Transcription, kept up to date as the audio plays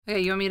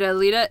Okay, you want me to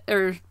lead it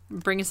or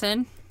bring us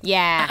in?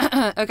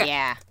 Yeah. Okay.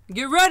 Yeah.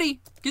 Get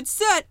ready. Get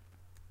set.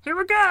 Here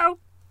we go.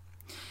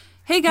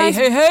 Hey, guys.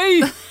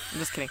 Hey. I'm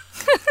just kidding.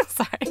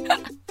 Sorry.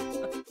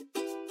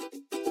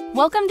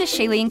 Welcome to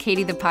Shaylee and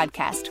Katie, the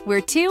podcast. We're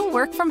two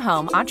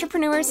work-from-home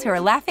entrepreneurs who are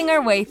laughing our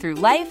way through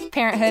life,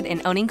 parenthood,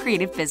 and owning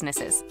creative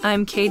businesses.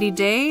 I'm Katie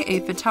Day,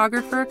 a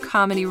photographer,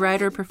 comedy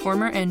writer,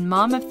 performer, and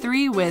mom of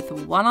 3 with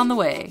 1 on the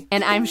way.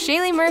 And I'm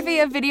Shaylee Murphy,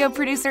 a video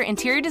producer,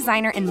 interior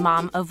designer, and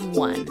mom of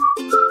 1.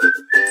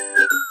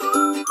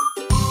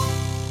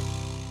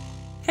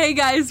 Hey,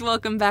 guys.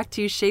 Welcome back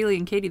to Shaylee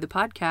and Katie, the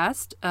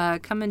podcast.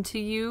 Coming to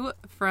you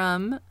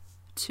from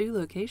 2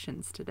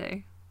 locations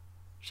today.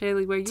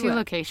 Shaylee, where you 2 at?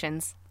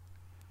 locations.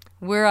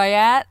 Where I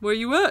at? Where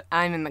you at?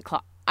 I'm in the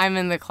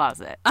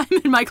closet. I'm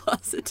in my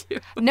closet, too.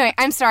 No,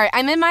 I'm sorry.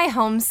 I'm in my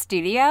home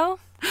studio.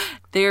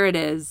 There it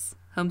is.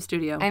 Home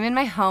studio. I'm in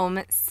my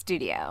home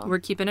studio. We're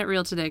keeping it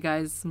real today,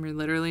 guys. We're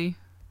literally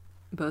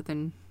both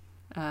in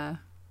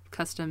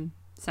custom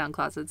sound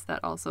closets that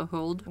also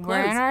hold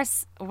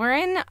clothes. We're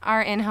in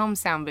our in-home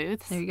sound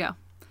booth. There you go.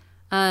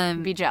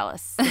 Be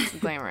jealous. It's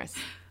glamorous.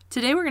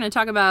 Today we're going to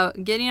talk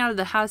about getting out of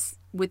the house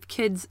with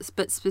kids,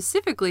 but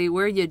specifically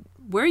where you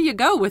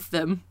go with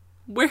them.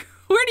 Where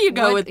do you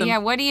go with them? Yeah,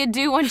 what do you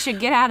do once you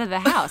get out of the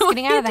house?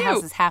 Getting out of the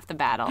house is half the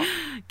battle.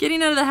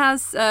 Getting out of the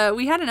house,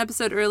 we had an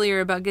episode earlier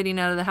about getting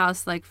out of the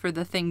house, like for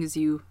the things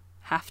you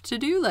have to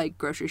do, like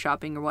grocery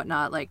shopping or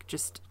whatnot, like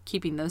just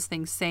keeping those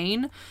things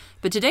sane.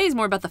 But today is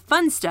more about the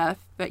fun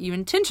stuff that you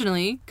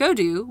intentionally go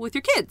do with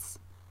your kids.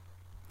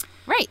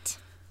 Right.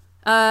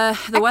 The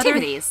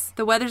Activities.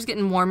 The weather's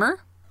getting warmer.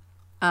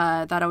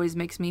 That always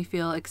makes me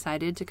feel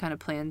excited to kind of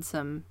plan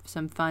some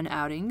fun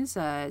outings.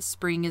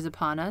 Spring is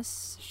upon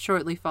us,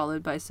 shortly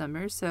followed by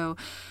summer. So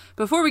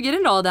before we get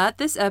into all that,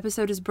 this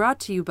episode is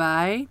brought to you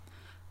by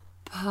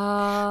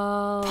Pollen.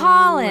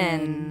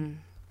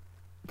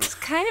 It's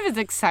kind of as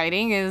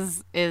exciting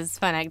as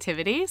fun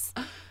activities.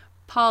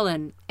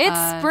 Pollen.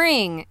 It's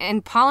spring,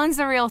 and pollen's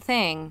a real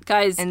thing.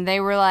 Guys. And they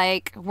were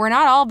like, we're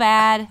not all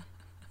bad.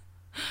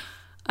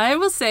 I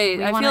will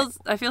say, I feel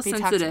be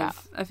talked sensitive. about.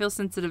 I feel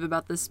sensitive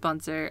about this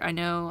sponsor. I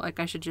know, like,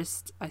 I should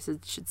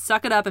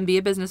suck it up and be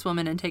a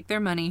businesswoman and take their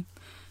money.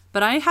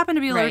 But I happen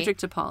to be allergic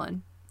to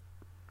pollen.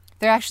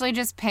 They're actually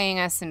just paying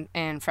us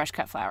in fresh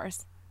cut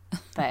flowers.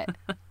 But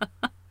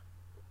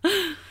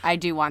I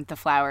do want the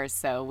flowers,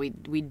 so we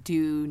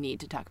do need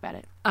to talk about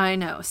it. I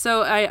know.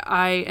 So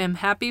I am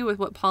happy with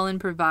what pollen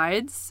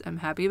provides. I'm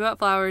happy about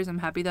flowers. I'm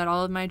happy that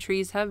all of my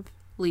trees have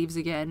leaves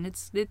again.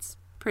 It's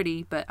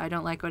pretty, but I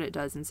don't like what it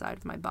does inside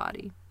of my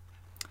body.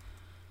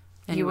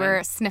 Anyway. You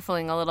were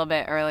sniffling a little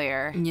bit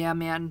earlier. Yeah,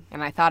 man.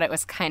 And I thought it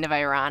was kind of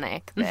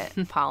ironic that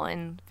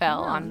pollen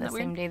fell on the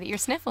same day that you're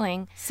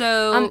sniffling.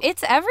 So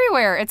it's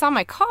everywhere. It's on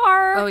my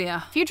car. Oh,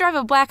 yeah. If you drive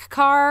a black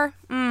car,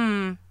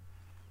 Yeah.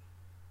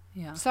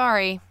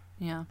 sorry.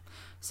 Yeah.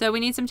 So we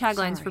need some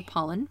taglines for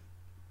pollen.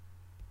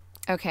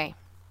 Okay.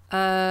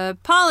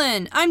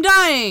 Pollen, I'm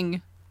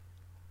dying.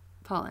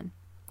 Pollen.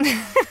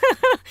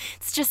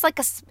 It's just like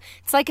it's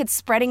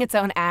spreading its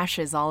own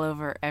ashes all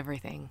over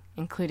everything,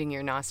 including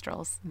your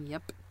nostrils.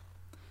 Yep.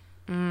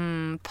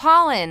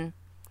 Pollen,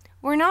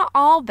 we're not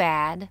all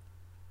bad.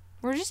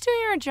 We're just doing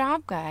our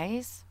job,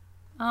 guys.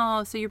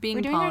 Oh, so you're being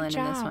We're doing our pollen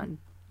in this job. one.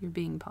 You're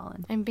being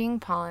pollen. I'm being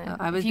pollen.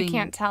 Oh, if you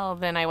can't tell,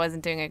 then I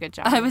wasn't doing a good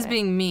job. I was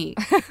being me.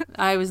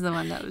 I was the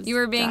one that was You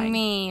were being dying.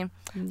 me.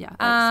 Yeah,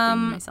 I was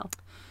being myself.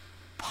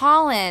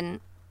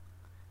 Pollen,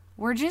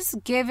 we're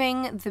just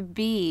giving the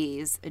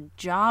bees a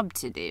job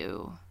to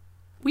do.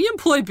 We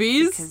employ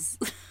bees. Because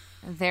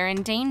they're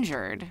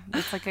endangered.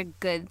 That's like a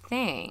good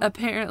thing.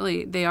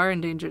 Apparently, they are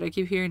endangered. I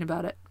keep hearing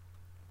about it.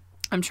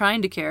 I'm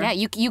trying to care. Yeah,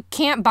 you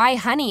can't buy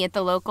honey at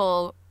the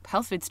local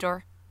health food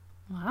store.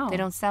 Wow. They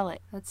don't sell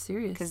it That's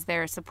serious. because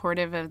they're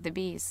supportive of the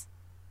bees.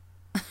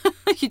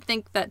 You'd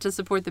think that to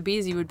support the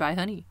bees, you would buy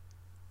honey.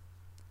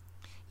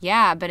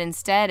 Yeah, but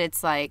instead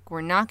it's like,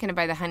 we're not going to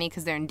buy the honey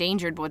because they're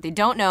endangered. But what they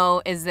don't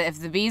know is that if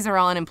the bees are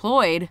all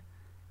unemployed,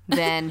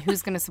 then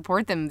who's going to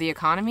support them? The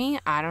economy?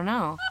 I don't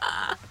know.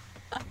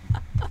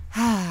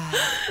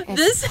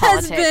 This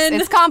politics. has been...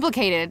 It's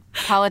complicated.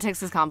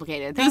 Politics is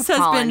complicated. This has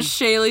been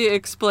Shaylee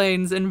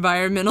Explains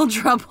Environmental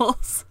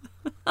Troubles.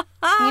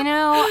 You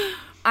know,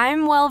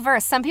 I'm well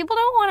versed. Some people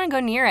don't want to go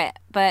near it,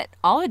 but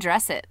I'll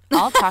address it.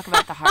 I'll talk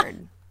about the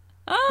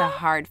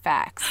hard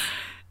facts.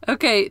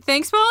 Okay,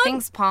 thanks, Pollen.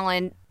 Thanks,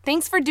 Pollen.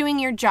 Thanks for doing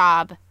your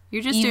job.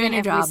 You're just doing your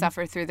even job. if we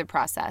suffer through the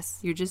process.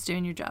 You're just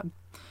doing your job.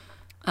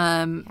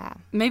 Yeah.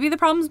 Maybe the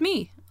problem's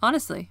me,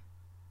 honestly.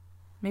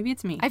 Maybe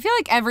it's me. I feel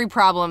like every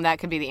problem that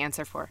could be the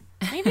answer for.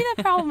 Maybe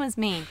the problem is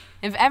me.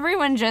 If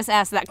everyone just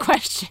asked that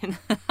question,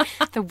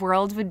 the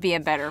world would be a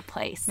better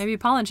place. Maybe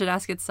pollen should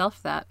ask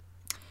itself that.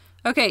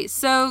 Okay,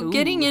 so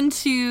getting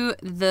into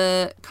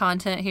the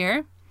content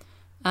here,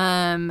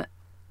 I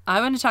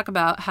want to talk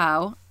about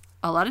how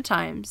a lot of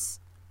times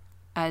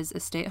as a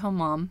stay-at-home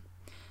mom,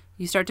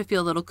 you start to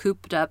feel a little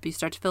cooped up, you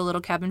start to feel a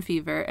little cabin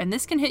fever, and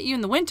this can hit you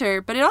in the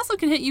winter, but it also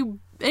can hit you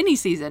any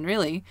season,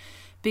 really,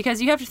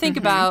 because you have to think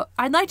about,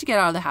 I'd like to get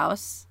out of the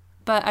house,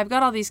 but I've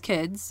got all these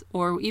kids,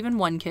 or even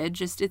one kid,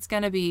 just it's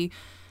going to be,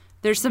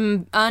 there's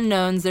some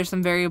unknowns, there's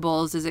some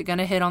variables. Is it going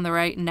to hit on the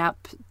right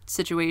nap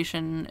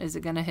situation? Is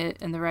it going to hit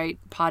in the right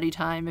potty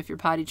time if you're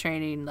potty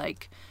training?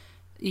 Like,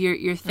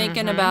 you're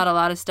thinking about a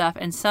lot of stuff,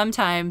 and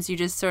sometimes you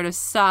just sort of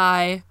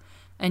sigh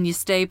and you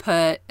stay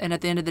put, and at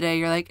the end of the day,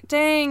 you're like,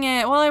 dang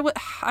it, well,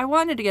 I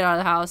wanted to get out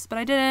of the house, but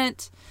I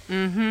didn't.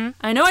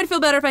 I know I'd feel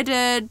better if I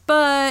did,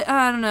 but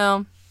I don't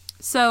know.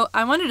 So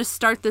I wanted to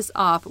start this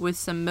off with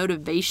some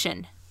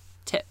motivation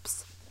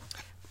tips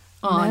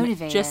on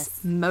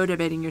just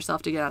motivating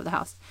yourself to get out of the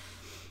house.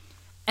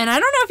 And I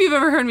don't know if you've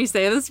ever heard me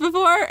say this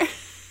before,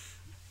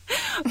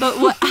 but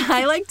what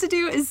I like to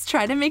do is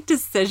try to make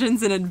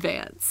decisions in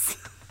advance.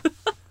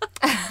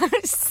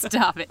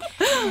 Stop it.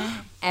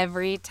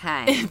 Every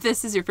time. If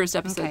this is your first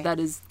episode, that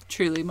is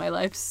truly my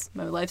life's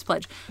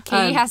pledge.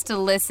 Katie has to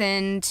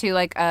listen to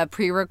like a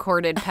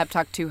pre-recorded pep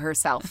talk to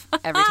herself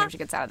every time she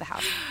gets out of the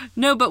house.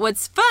 No, but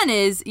what's fun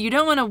is you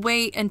don't want to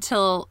wait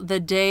until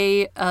the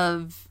day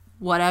of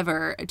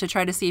whatever to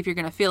try to see if you're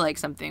going to feel like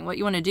something. What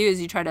you want to do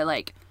is you try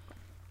to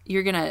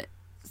you're going to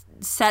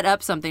set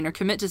up something or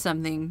commit to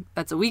something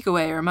that's a week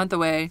away or a month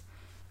away,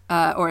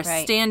 or a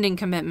standing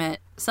commitment,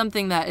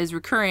 something that is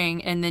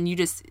recurring, and then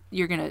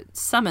you're going to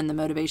summon the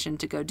motivation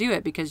to go do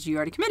it because you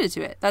already committed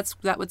to it. That's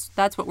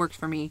what worked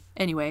for me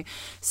anyway.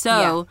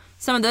 So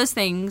some of those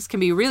things can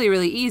be really,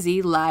 really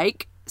easy,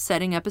 like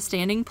setting up a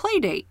standing play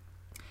date.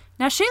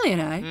 Now, Shaylee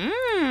and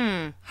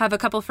I have a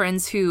couple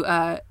friends who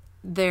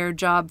their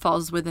job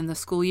falls within the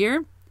school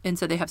year, and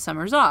so they have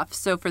summers off.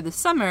 So for the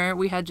summer,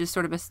 we had just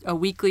sort of a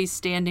weekly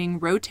standing,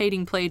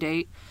 rotating play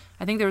date.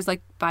 I think there was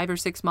like 5 or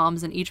 6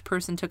 moms, and each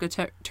person took a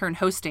turn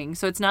hosting.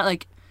 So it's not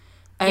like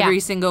every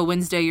single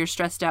Wednesday you're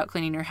stressed out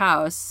cleaning your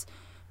house,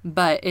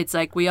 but it's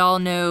like we all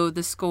know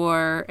the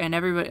score, and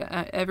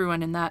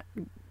everyone in that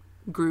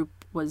group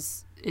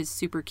is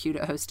super cute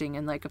at hosting,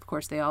 and like of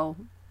course they all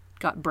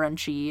got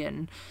brunchy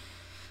and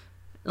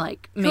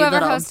like made whoever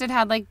hosted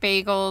had like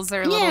bagels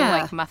or little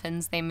like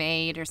muffins they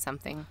made or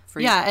something.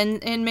 Yeah,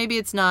 and maybe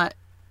it's not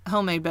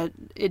homemade, but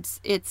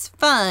it's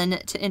fun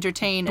to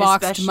entertain.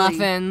 Boxed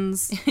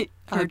muffins,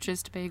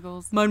 purchased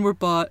bagels. Mine were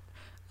bought.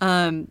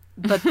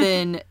 But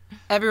then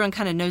everyone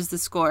kind of knows the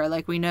score.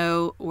 Like we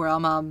know we're all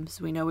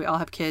moms. We know we all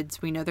have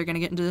kids. We know they're gonna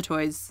get into the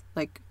toys.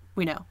 Like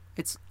we know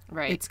it's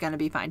gonna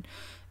be fine.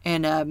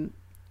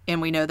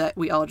 And we know that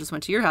we all just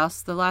went to your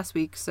house the last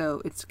week,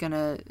 so it's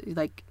gonna,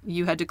 like,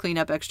 you had to clean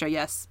up extra,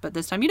 yes, but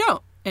this time you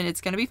don't, and it's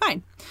gonna be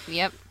fine.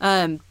 Yep.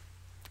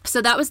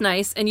 So that was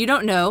nice, and you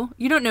don't know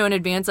in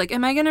advance, like,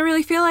 am I gonna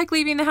really feel like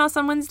leaving the house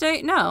on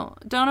Wednesday? No,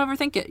 don't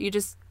overthink it. You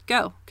just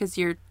go, because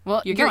you're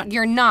going.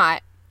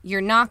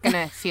 You're not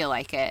gonna feel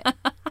like it.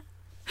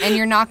 And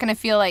you're not going to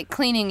feel like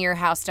cleaning your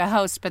house to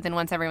host, but then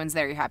once everyone's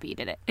there, you're happy you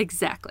did it.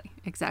 Exactly.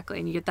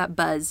 And you get that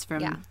buzz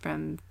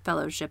from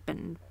fellowship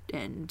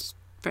and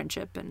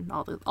friendship and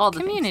all the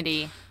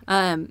community.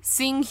 Things.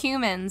 Seeing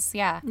humans,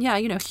 yeah,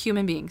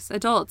 human beings,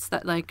 adults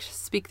that like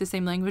speak the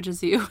same language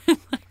as you,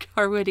 like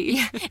are witty.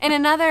 Yeah. And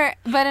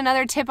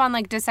another tip on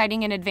like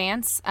deciding in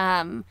advance.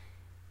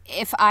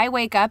 If I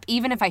wake up,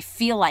 even if I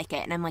feel like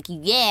it, and I'm like,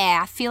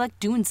 I feel like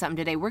doing something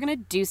today, we're gonna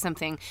do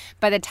something.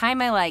 By the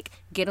time I like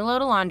get a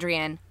load of laundry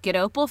in, get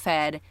Opal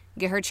fed,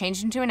 get her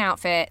changed into an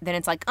outfit, then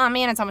it's like, oh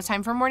man, it's almost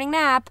time for a morning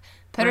nap.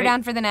 Put her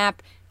down for the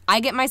nap. I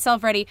get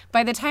myself ready.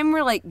 By the time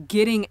we're like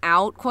getting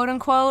out, quote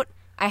unquote,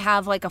 I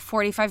have like a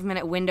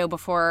 45-minute window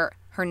before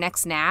her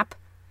next nap.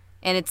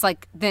 And it's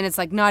like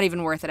not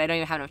even worth it. I don't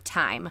even have enough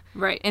time.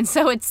 Right. And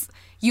so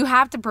you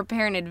have to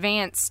prepare in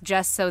advance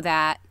just so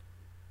that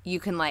you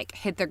can like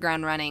hit the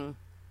ground running,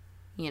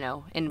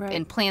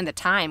 and plan the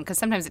time. Because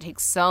sometimes it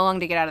takes so long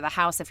to get out of the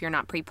house if you're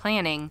not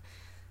pre-planning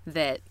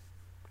that,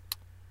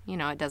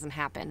 it doesn't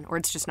happen. Or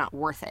it's just not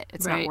worth it.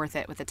 It's not worth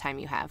it with the time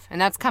you have.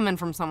 And that's coming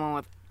from someone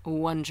with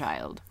one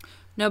child.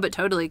 No, but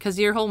totally, because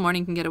your whole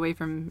morning can get away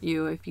from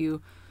you if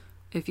you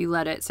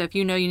let it. So if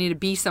you know you need to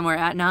be somewhere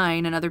at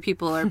 9 and other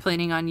people are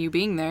planning on you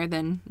being there,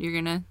 then you're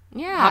gonna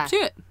hop to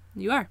it.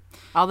 You are.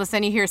 All of a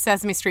sudden you hear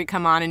Sesame Street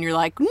come on and you're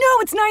like, no,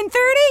 it's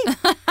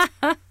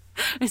 9:30.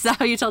 Is that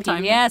how you tell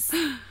time? Yes.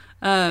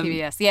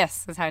 PBS.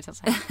 Yes, that's how I tell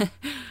time.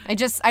 I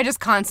just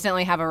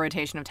constantly have a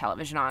rotation of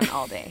television on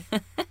all day. I'm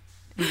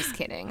just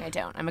kidding. I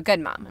don't. I'm a good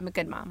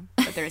mom,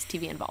 but there is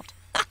TV involved.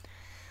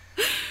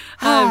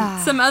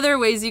 Some other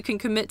ways you can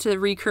commit to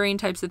recurring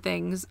types of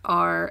things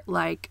are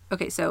like,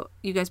 okay, so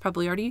you guys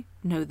probably already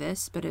know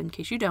this, but in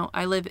case you don't,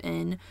 I live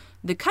in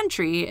the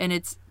country and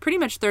it's pretty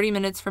much 30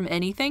 minutes from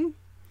anything.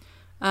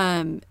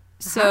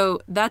 So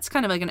that's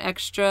kind of like an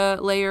extra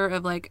layer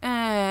of like,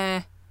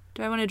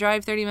 do I want to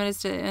drive 30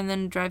 minutes and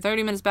then drive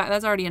 30 minutes back?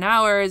 That's already an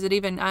hour. Is it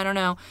even? I don't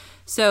know.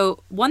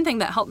 So one thing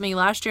that helped me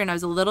last year, and I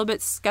was a little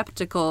bit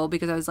skeptical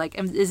because I was like,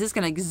 is this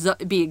going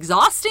to be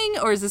exhausting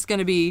or is this going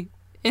to be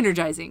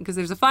energizing? Because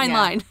there's a fine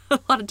line a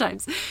lot of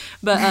times.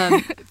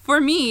 But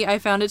for me, I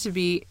found it to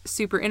be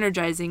super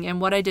energizing.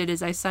 And what I did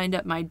is I signed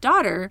up my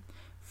daughter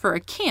for a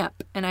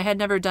camp, and I had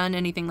never done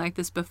anything like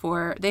this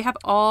before. They have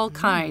all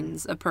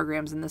kinds of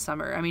programs in the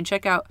summer. I mean,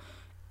 check out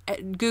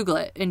Google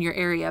it in your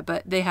area,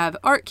 but they have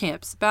art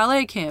camps,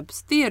 ballet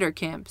camps, theater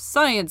camps,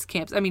 science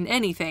camps. I mean,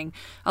 anything.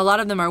 A lot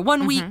of them are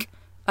 1 week.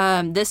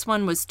 This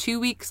one was 2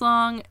 weeks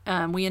long.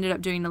 We ended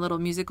up doing a little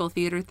musical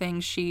theater thing.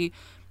 She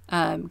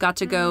got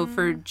to go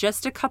for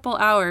just a couple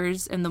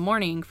hours in the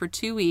morning for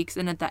 2 weeks.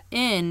 And at the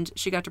end,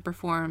 she got to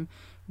perform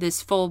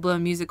this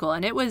full-blown musical.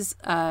 And it was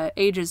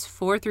ages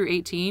 4 through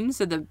 18.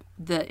 So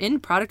the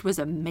end product was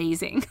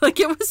amazing. Like,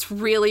 it was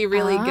really,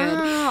 really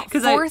good.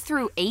 4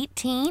 through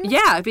 18?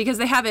 Yeah, because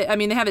they have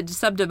it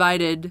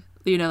subdivided,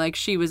 you know, like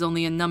she was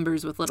only in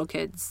numbers with little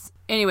kids.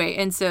 Anyway,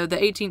 and so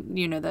the 18,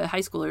 you know, the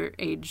high schooler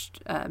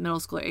aged, middle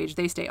schooler age,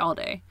 they stay all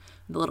day.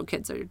 The little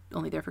kids are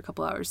only there for a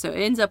couple hours. So it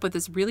ends up with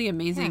this really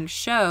amazing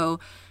show.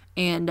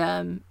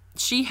 And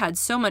she had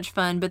so much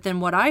fun. But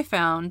then what I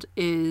found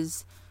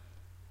is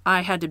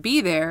I had to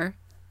be there,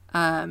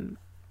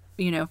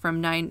 you know,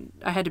 from 9.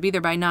 I had to be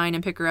there by 9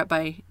 and pick her up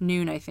by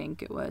noon, I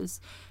think it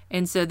was.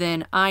 And so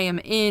then I am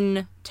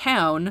in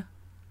town.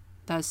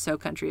 That is so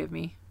country of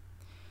me.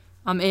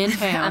 I'm in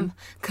town. I'm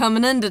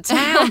coming into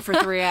town for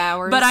 3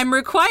 hours. But I'm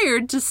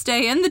required to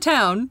stay in the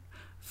town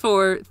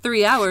for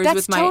 3 hours that's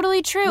with my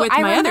totally true. With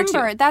I my remember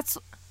other two.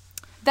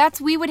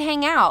 that's we would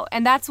hang out,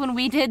 and that's when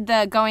we did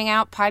the Going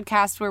Out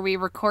podcast where we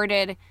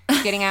recorded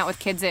getting out with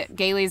kids at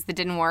Gailey's that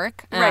didn't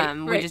work. Right.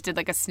 We just did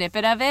like a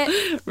snippet of it.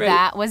 Right.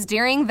 That was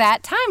during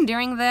that time,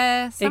 during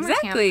the summer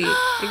camp.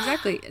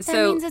 Exactly. That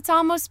So means it's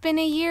almost been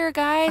a year,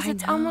 guys. I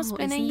It's know, almost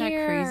been isn't a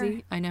year. That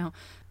crazy? I know.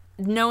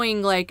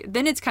 Knowing, like,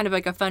 then it's kind of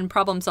like a fun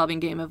problem-solving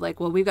game of like,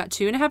 well, we've got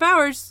 2.5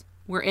 hours.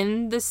 We're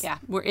in this. Yeah.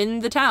 We're in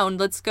the town.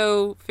 Let's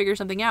go figure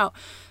something out.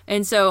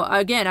 And so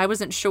again, I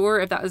wasn't sure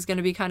if that was going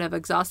to be kind of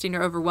exhausting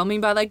or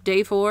overwhelming by like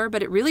day 4,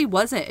 but it really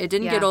wasn't. It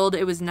didn't get old.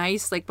 It was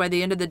nice. Like by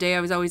the end of the day,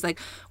 I was always like,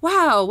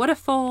 wow, what a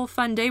full,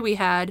 fun day we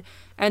had.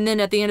 And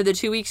then at the end of the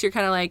 2 weeks, you're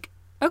kind of like,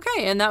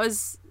 okay. And that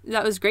was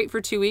great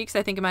for 2 weeks.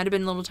 I think it might have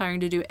been a little tiring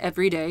to do it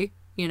every day,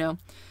 you know,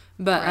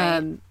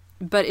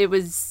 but it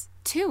was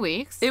 2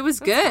 weeks. It was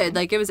good. Fun.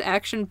 Like, it was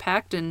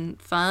action-packed and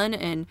fun,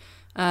 and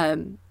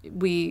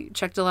we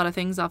checked a lot of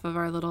things off of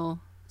our little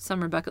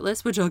summer bucket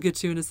list, which I'll get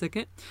to in a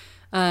second.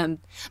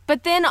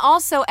 But then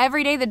also,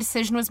 every day the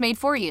decision was made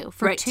for you.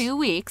 For 2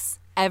 weeks,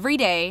 every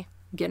day.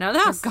 Getting out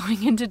of the house.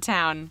 Going into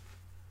town.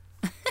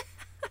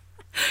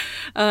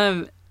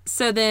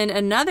 So then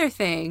another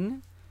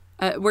thing...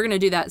 we're going to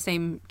do that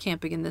same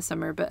camp again this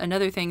summer, but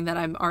another thing that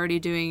I'm already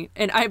doing...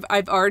 And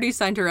I've already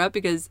signed her up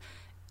because,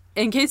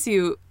 in case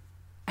you...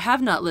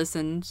 have not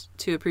listened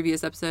to a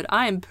previous episode,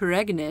 I am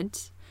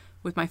pregnant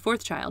with my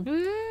 4th child.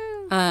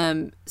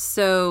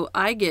 So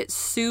I get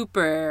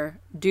super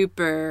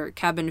duper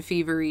cabin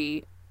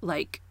fevery,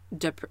 like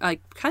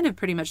kind of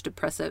pretty much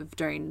depressive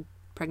during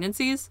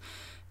pregnancies.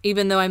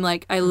 Even though I'm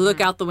like, I look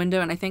out the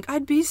window and I think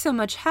I'd be so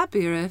much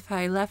happier if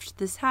I left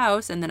this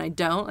house, and then I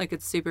don't. Like,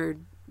 it's super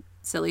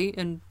silly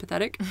and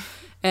pathetic.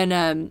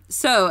 And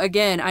so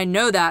again, I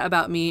know that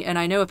about me, and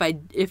I know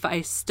if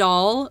I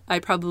stall, I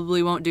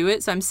probably won't do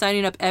it. So I'm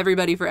signing up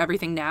everybody for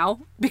everything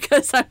now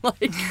because I'm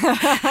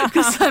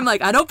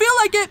like I don't feel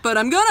like it, but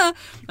I'm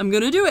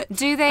gonna do it.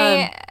 Do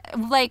they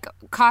like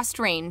cost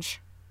range?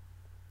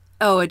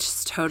 Oh, it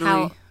just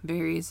totally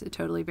varies. It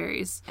totally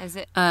varies. Is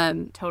it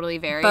totally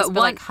varies? But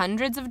like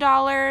hundreds of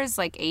dollars,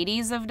 like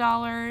 80s of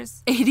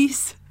dollars?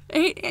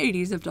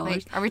 80s of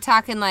dollars. Like, are we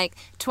talking like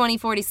 20,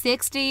 40,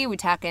 60? Are we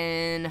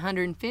talking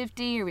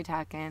 150? Are we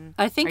talking...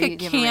 I think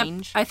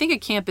a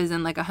camp is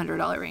in like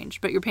 $100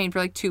 range, but you're paying for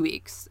like 2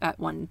 weeks at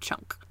one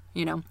chunk,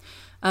 you know?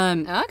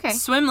 Okay.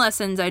 Swim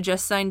lessons, I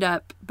just signed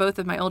up both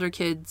of my older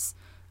kids.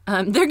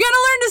 They're going to learn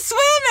to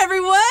swim,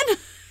 everyone!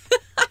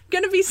 I'm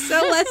going to be so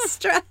less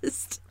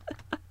stressed.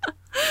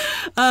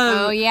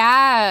 Oh,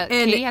 yeah.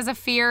 Katie has a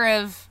fear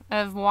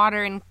of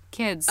water and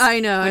kids. I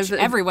know. Which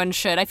everyone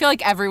should. I feel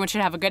like everyone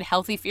should have a good,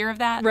 healthy fear of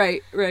that.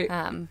 Right.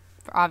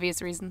 For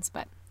obvious reasons,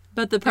 but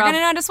the they're going to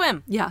know how to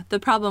swim. Yeah, the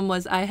problem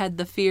was I had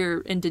the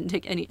fear and didn't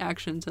take any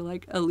action to,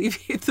 like,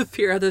 alleviate the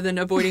fear other than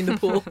avoiding the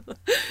pool.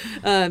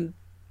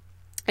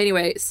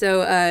 Anyway,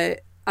 so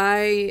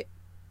I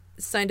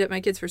signed up my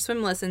kids for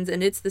swim lessons,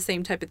 and it's the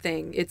same type of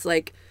thing. It's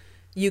like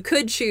you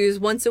could choose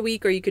once a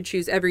week or you could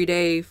choose every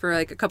day for,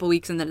 like, a couple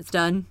weeks and then it's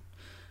done.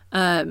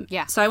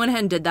 Yeah. So I went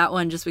ahead and did that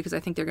one just because I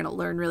think they're going to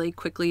learn really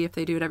quickly if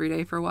they do it every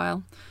day for a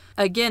while.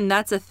 Again,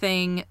 that's a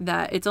thing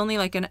that it's only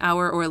like an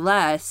hour or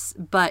less,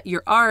 but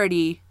you're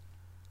already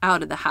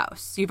out of the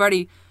house. You've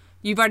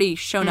already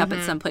shown up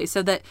at some place.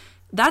 So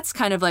that's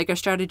kind of like a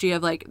strategy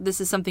of like, this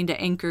is something to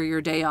anchor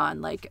your day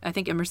on. Like, I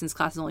think Emerson's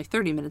class is only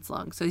 30 minutes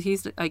long. So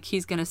he's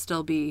going to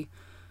still be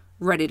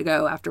ready to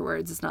go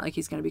afterwards. It's not like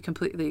he's going to be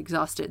completely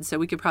exhausted. So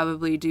we could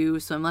probably do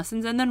swim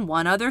lessons and then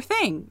one other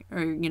thing,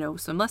 or, you know,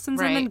 swim lessons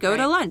and then go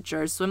to lunch,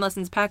 or swim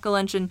lessons, pack a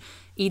lunch and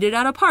eat it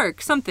at a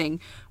park, something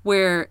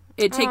where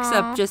it takes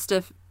up just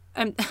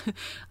I'm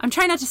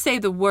trying not to say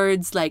the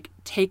words like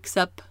takes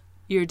up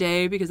your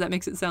day, because that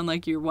makes it sound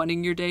like you're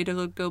wanting your day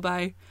to go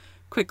by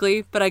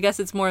quickly. But I guess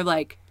it's more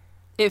like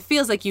it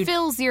feels like you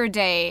fills your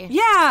day.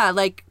 Yeah,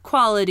 like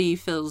quality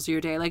fills your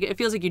day. Like it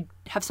feels like you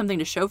have something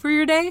to show for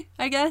your day,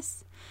 I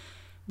guess.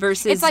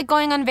 Versus It's like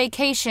going on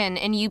vacation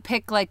and you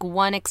pick like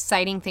one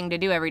exciting thing to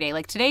do every day.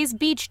 Like today's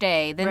beach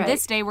day. Then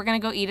this day we're going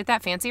to go eat at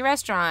that fancy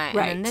restaurant.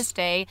 Right. And then this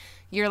day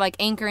you're like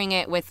anchoring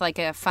it with like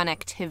a fun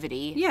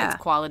activity. Yeah. With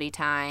quality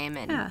time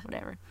and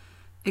whatever.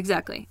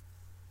 Exactly.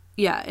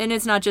 Yeah. And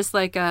it's not just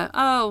like,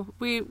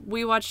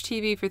 we watched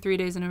TV for 3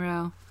 days in a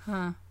row.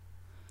 Huh.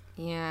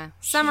 Yeah.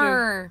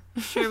 Summer.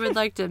 Sure would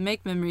like to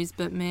make memories,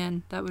 but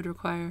man, that would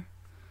require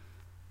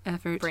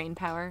effort. Brain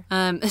power.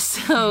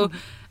 So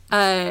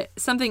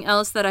something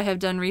else that I have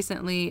done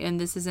recently, and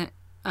this isn't,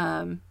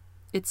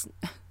 it's,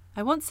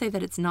 I won't say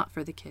that it's not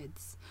for the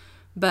kids,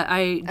 but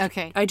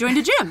I joined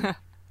a gym.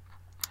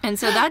 And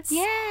so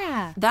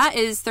that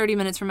is 30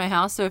 minutes from my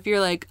house. So if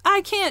you're like,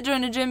 I can't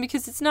join a gym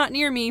because it's not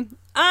near me,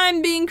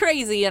 I'm being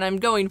crazy and I'm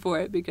going for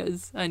it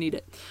because I need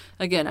it.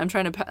 Again, I'm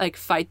trying to like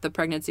fight the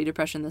pregnancy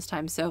depression this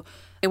time. So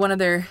one of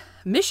their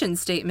mission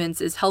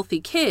statements is healthy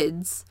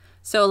kids.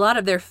 So a lot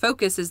of their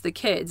focus is the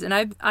kids. And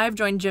I've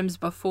joined gyms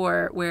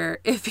before where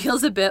it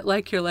feels a bit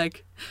like you're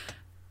like,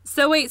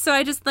 so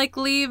I just like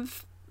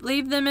leave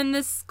them in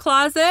this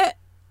closet?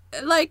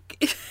 Like,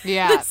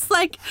 yeah. It's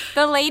like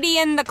the lady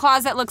in the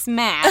closet looks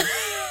mad.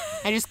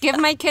 I just give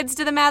my kids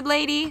to the mad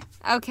lady.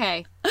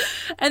 Okay.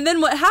 And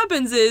then what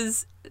happens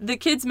is the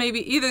kids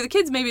maybe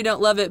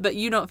don't love it, but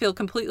you don't feel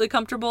completely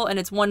comfortable, and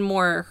it's one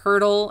more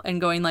hurdle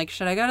and going like,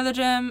 should I go to the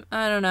gym?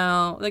 I don't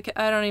know. Like,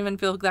 I don't even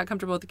feel that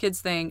comfortable with the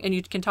kids thing, and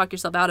you can talk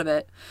yourself out of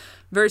it.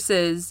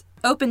 Versus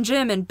open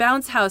gym and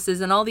bounce houses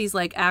and all these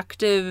like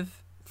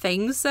active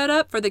things set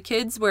up for the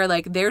kids where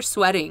like they're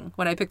sweating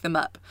when I pick them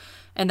up.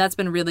 And that's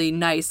been really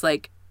nice.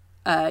 Like,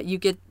 you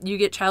get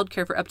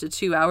childcare for up to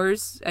 2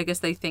 hours. I guess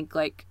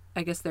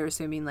they're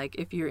assuming like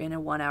if you're in a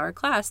 1 hour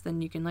class,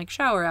 then you can like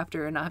shower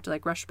after and not have to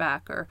like rush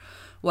back or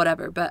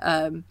whatever. But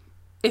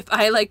if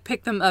I like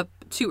pick them up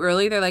too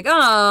early, they're like,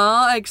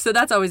 oh, like, so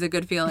that's always a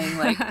good feeling.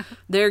 Like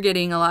they're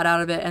getting a lot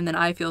out of it, and then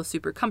I feel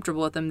super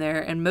comfortable with them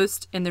there. And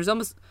there's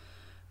almost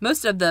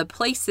most of the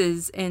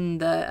places in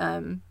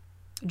the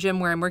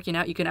gym where I'm working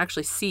out, you can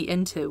actually see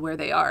into where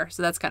they are.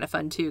 So that's kind of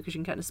fun too, because you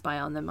can kind of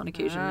spy on them on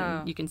occasion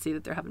and you can see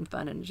that they're having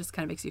fun, and it just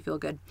kind of makes you feel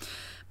good.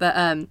 But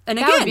and again,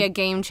 that would be a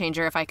game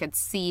changer if I could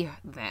see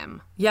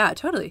them. Yeah,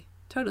 totally.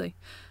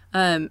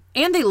 And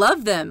they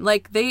love them.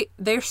 Like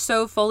they're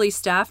so fully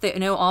staffed. They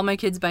know all my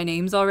kids by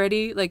names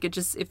already. Like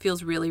it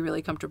feels really,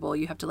 really comfortable.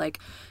 You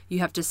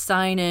have to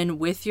sign in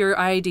with your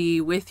ID,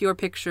 with your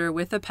picture,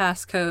 with a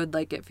passcode.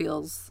 Like it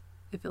feels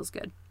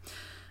good.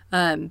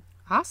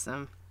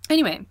 Awesome.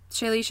 Anyway,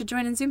 Shayla, you should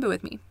join in Zumba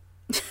with me.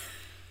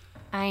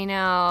 I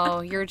know,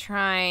 you're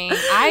trying.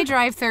 I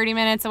drive 30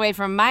 minutes away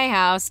from my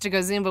house to go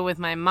Zumba with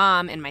my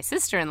mom and my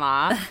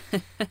sister-in-law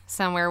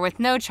somewhere with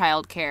no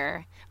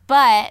childcare.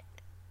 But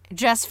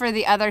just for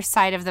the other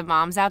side of the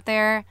moms out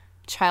there,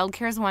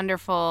 childcare is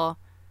wonderful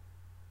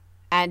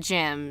at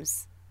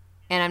gyms.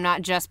 And I'm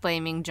not just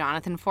blaming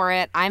Jonathan for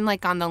it. I'm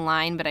like on the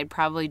line, but I'd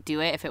probably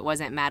do it if it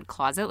wasn't Mad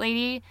Closet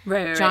Lady.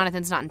 Right.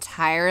 Jonathan's not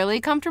entirely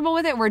comfortable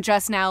with it. We're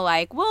just now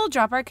like, we'll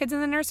drop our kids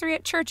in the nursery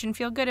at church and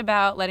feel good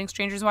about letting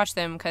strangers watch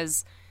them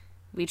because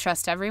we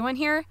trust everyone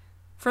here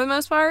for the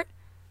most part.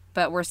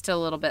 But we're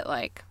still a little bit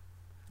like,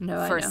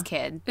 no, first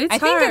kid. It's I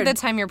think hard. at the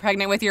time you're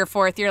pregnant with your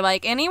fourth, you're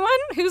like, anyone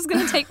who's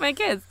going to take my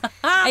kids?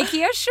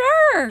 IKEA,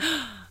 sure.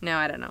 No,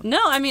 I don't know.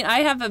 No, I mean, I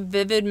have a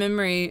vivid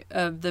memory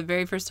of the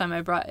very first time I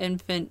brought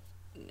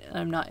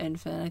I'm not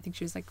infant. I think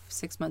she was like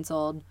 6 months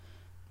old.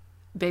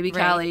 Baby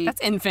Callie. That's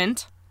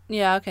infant.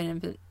 Yeah, okay,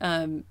 infant.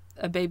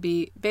 A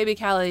baby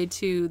Callie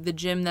to the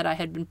gym that I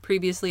had been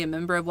previously a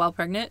member of while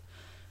pregnant,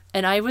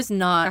 and I was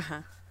not.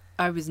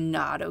 I was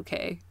not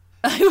okay.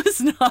 I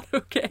was not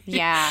okay.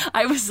 Yeah.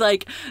 I was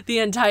like the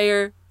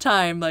entire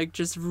time like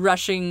just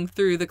rushing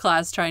through the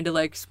class trying to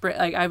like sprint.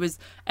 Like I was,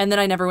 and then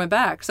I never went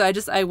back. So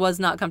I was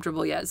not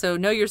comfortable yet. So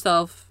know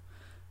yourself.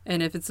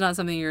 And if it's not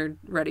something you're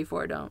ready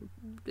for,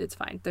 it's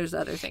fine. There's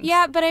other things.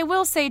 Yeah, but I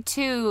will say,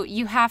 too,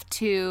 you have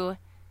to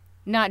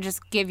not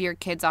just give your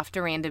kids off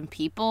to random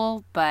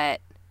people, but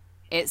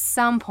at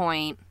some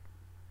point,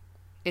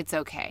 it's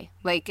okay.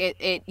 Like,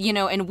 it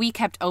and we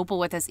kept Opal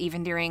with us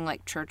even during,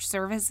 like, church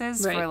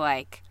services for,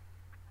 like,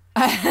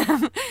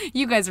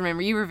 you guys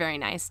remember, you were very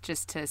nice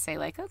just to say,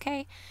 like,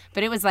 okay.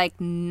 But it was,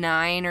 like,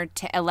 9 or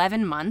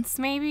 11 months,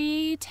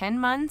 maybe, 10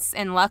 months.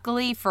 And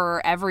luckily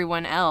for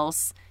everyone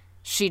else,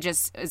 she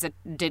just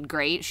did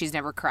great. She's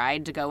never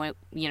cried to go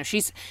in.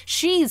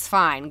 She's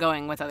fine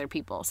going with other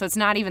people. So it's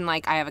not even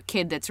like I have a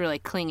kid that's really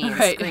clingy and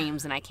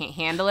screams and I can't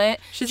handle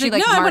it. She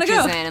like no,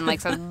 marches in and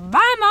like says,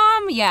 bye,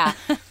 Mom. Yeah.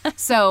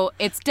 So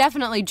it's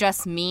definitely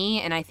just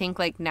me. And I think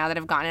like now that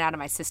I've gotten it out of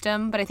my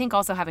system, but I think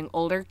also having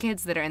older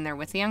kids that are in there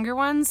with the younger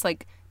ones,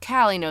 like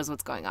Callie knows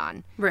what's going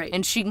on. Right.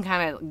 And she can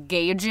kind of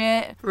gauge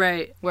it.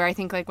 Right. Where I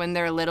think like when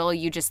they're little,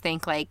 you just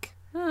think like,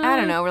 I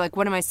don't know. We're like,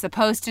 what am I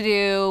supposed to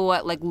do?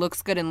 What like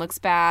looks good and looks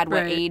bad?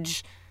 What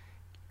age?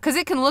 Because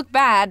it can look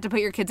bad to put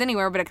your kids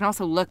anywhere, but it can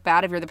also look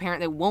bad if you're the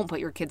parent that won't put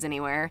your kids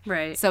anywhere.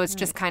 Right. So it's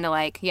just kind of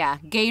like,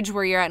 gauge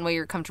where you're at and what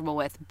you're comfortable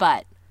with.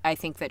 But I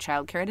think that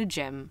childcare at a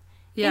gym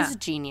is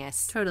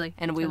genius. Totally.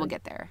 And we will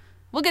get there.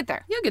 We'll get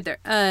there. You'll get there.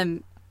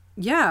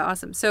 Yeah,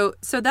 awesome. So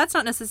that's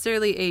not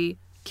necessarily a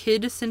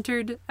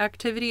kid-centered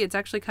activity. It's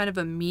actually kind of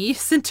a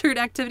me-centered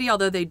activity,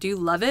 although they do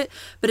love it.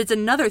 But it's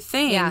another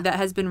thing that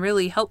has been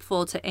really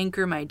helpful to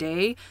anchor my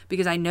day,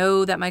 because I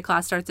know that my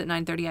class starts at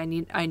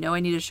 9:30. I know I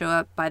need to show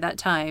up by that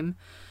time.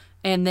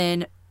 And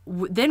then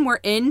we're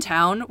in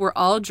town. We're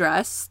all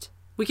dressed.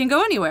 We can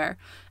go anywhere.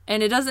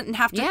 And it doesn't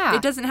have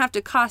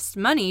to cost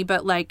money,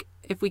 but like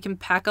if we can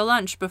pack a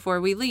lunch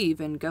before we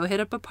leave and go hit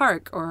up a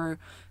park, or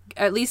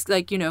at least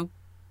like,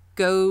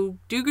 go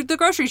do the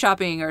grocery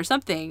shopping or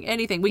something,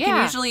 anything. We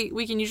can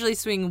usually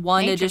swing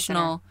one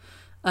additional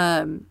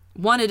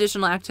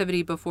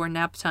activity before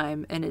nap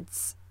time, and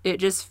it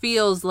just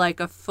feels like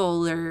a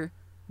fuller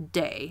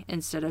day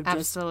instead of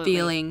just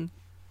feeling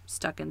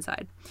stuck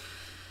inside.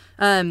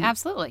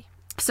 Absolutely.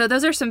 So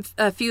those are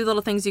a few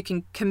little things you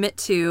can commit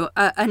to.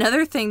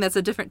 Another thing that's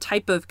a different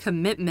type of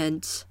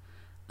commitment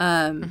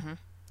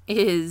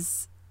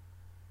is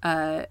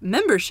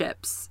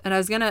memberships. And I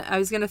was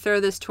gonna throw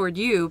this toward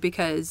you,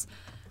 because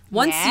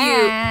once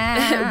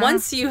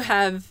you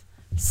have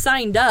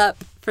signed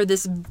up for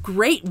this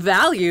great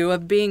value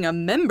of being a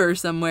member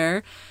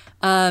somewhere,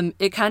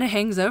 it kind of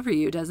hangs over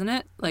you, doesn't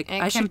it? Like,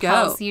 I should go. It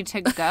compels you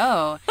to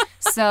go.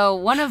 So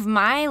one of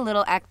my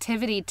little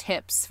activity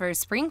tips for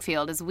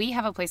Springfield is we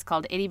have a place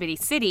called Itty Bitty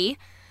City.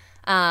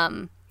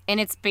 And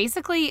it's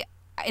basically,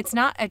 it's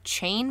not a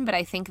chain, but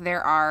I think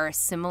there are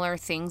similar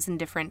things in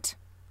different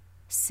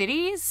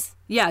cities.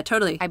 Yeah,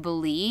 totally. I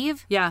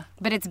believe. Yeah.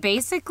 But it's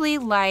basically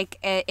like,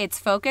 it's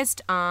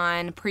focused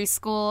on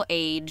preschool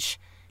age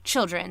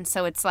children.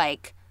 So it's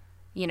like,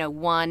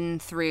 1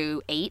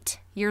 through 8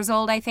 years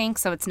old, I think.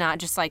 So it's not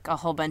just like a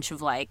whole bunch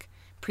of like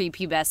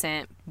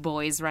prepubescent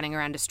boys running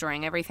around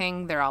destroying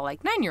everything. They're all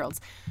like 9-year-olds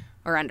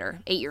or under,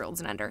 8-year-olds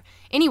and under.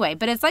 Anyway,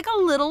 but it's like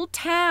a little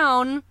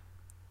town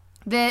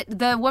that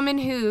the woman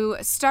who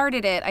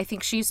started it, I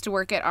think she used to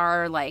work at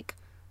our like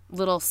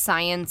little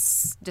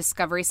science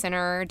discovery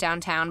center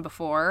downtown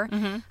before.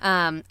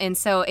 And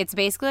so it's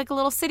basically like a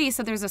little city.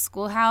 So there's a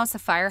schoolhouse, a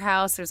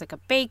firehouse, there's like a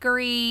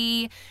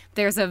bakery,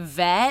 there's a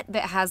vet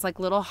that has like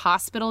little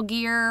hospital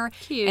gear.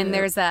 Cute. And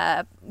there's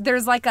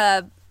like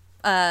a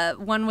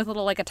one with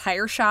like a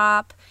tire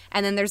shop,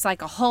 and then there's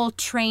like a whole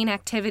train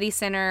activity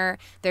center.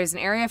 There's an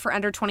area for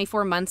under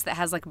 24 months that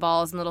has like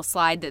balls and little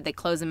slide that they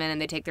close them in and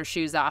they take their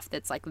shoes off.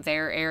 That's like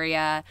their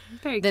area.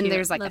 Very then cute.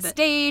 There's like Love a it.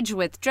 stage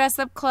with dress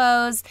up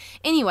clothes.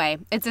 Anyway,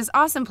 it's this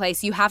awesome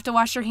place. You have to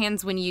wash your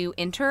hands when you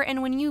enter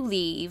and when you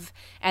leave,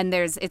 and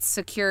it's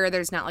secure.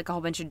 There's not like a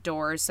whole bunch of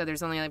doors, so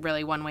there's only like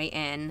really one way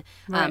in.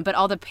 Right. But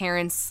all the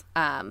parents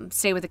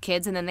stay with the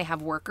kids, and then they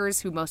have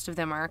workers who most of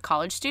them are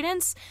college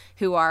students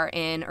who are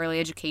in early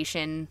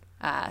education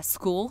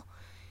school,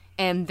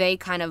 and they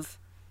kind of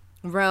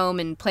roam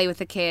and play with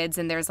the kids.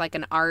 And there's like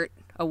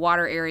a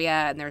water area,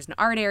 and there's an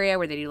art area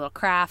where they do little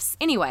crafts.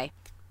 Anyway,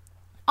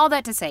 all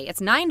that to say,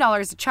 it's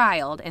 $9 a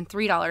child and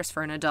 $3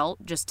 for an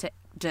adult just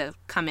to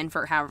come in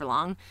for however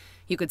long.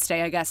 You could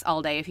stay, I guess,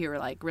 all day if you were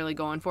like really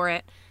going for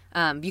it.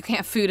 You can't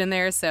have food in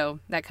there, so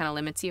that kind of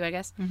limits you, I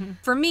guess.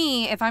 For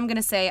me, if I'm going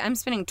to say I'm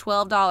spending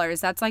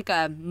 $12, that's like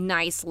a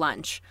nice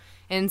lunch.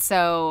 And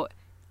so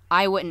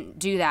I wouldn't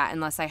do that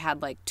unless I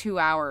had like 2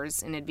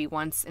 hours, and it'd be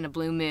once in a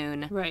blue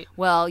moon. Right.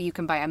 Well, you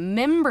can buy a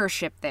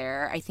membership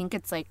there. I think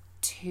it's like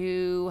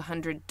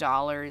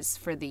 $200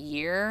 for the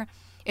year.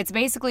 It's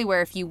basically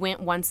where if you went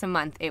once a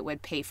month, it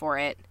would pay for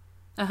it.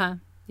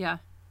 Yeah.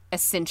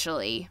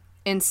 Essentially.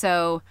 And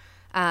so,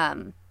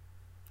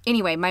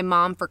 anyway, my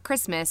mom for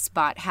Christmas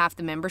bought half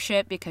the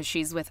membership because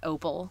she's with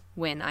Opal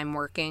when I'm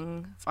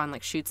working on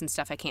like shoots and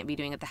stuff I can't be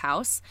doing at the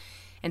house.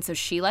 And so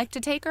she liked to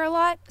take her a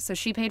lot. So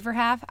she paid for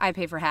half. I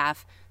paid for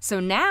half. So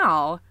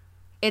now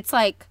it's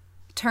like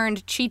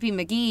turned Cheapy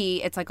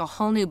McGee. It's like a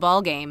whole new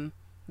ball game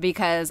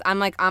because I'm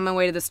like on my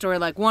way to the store,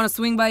 like, want to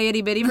swing by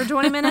Itty Bitty for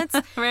 20 minutes?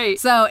 Right.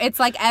 So it's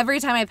like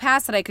every time I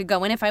pass it, I could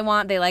go in if I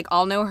want. They like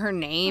all know her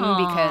name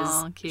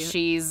because cute.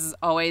 she's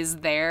always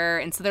there.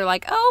 And so they're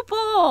like,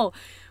 Opal,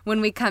 when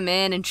we come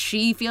in, and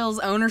she feels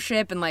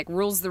ownership and like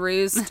rules the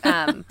roost.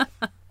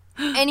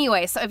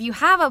 Anyway, so if you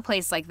have a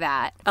place like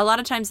that. A lot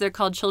of times they're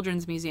called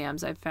children's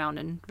museums, I've found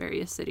in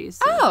various cities.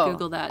 So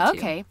Google that too.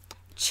 Okay.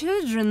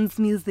 Children's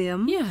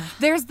Museum. Yeah.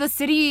 There's the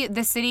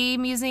city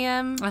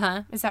museum.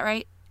 Uh-huh. Is that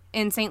right?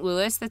 In St.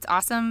 Louis. That's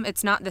awesome.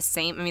 It's not the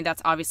same. I mean,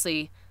 that's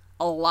obviously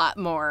a lot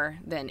more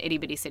than Itty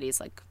Bitty Cities,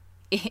 like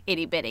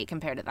itty bitty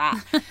compared to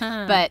that.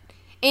 But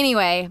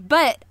anyway,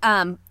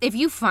 if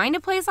you find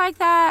a place like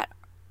that,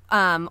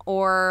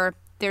 or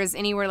there's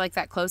anywhere like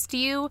that close to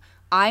you,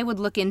 I would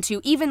look into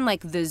even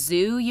like the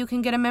zoo you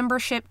can get a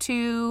membership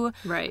to.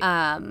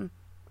 Right.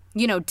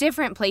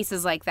 Different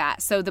places like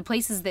that. So the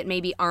places that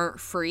maybe aren't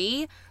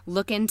free,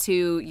 look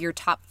into your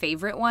top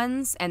favorite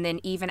ones, and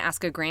then even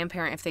ask a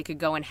grandparent if they could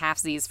go in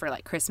halfsies for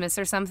like Christmas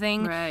or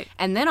something. Right.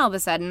 And then all of a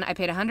sudden I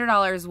paid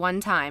 $100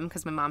 one time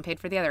because my mom paid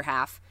for the other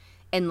half.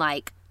 And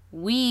like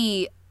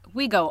we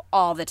go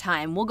all the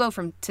time. We'll go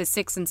to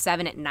 6 and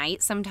 7 at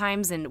night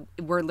sometimes, and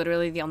we're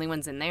literally the only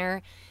ones in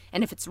there.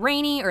 And if it's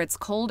rainy or it's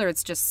cold or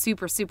it's just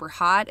super, super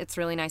hot, it's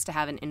really nice to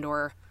have an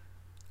indoor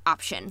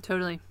option.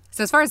 Totally.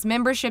 So as far as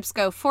memberships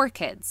go for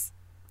kids,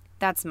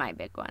 that's my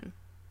big one.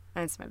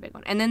 That's my big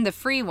one. And then the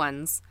free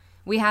ones,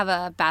 we have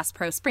a Bass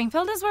Pro.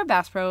 Springfield is where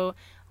Bass Pro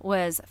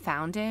was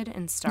founded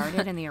and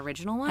started in the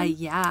original one.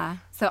 Yeah.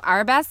 So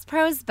our Bass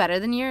Pro is better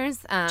than yours.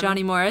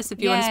 Johnny Morris, if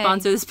you want to yay.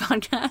 sponsor this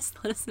podcast,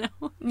 let us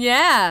know.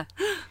 Yeah.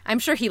 I'm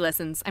sure he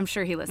listens.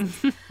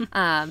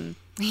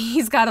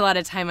 He's got a lot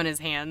of time on his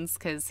hands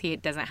because he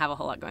doesn't have a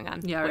whole lot going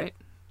on. Yeah, right.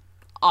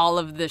 All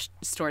of the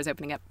stores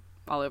opening up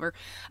all over.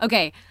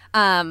 Okay.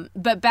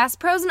 But Bass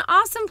Pro's an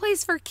awesome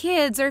place for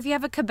kids. Or if you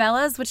have a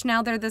Cabela's, which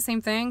now they're the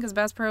same thing because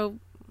Bass Pro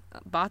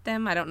bought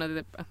them. I don't know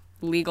the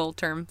legal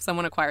term.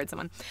 Someone acquired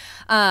someone.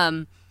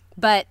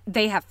 But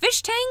they have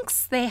fish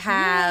tanks. They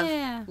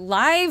have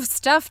live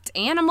stuffed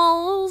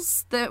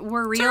animals that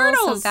were real.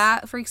 Turtles. So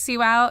that freaks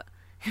you out.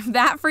 If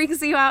that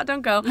freaks you out,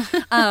 don't go.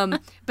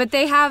 But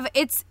they have,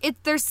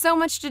 there's so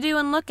much to do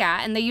and look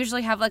at. And they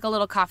usually have like a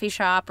little coffee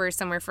shop or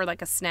somewhere for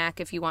like a snack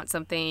if you want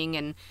something.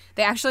 And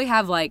they actually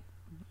have like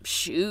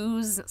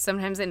shoes.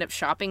 Sometimes I end up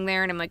shopping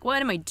there and I'm like,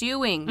 what am I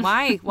doing?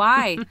 Why?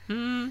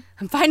 I'm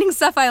finding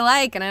stuff I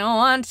like and I don't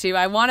want to.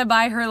 I want to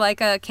buy her like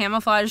a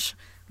camouflage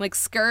like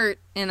skirt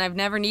and I've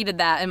never needed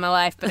that in my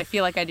life, but I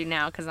feel like I do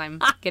now because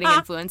I'm getting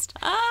influenced.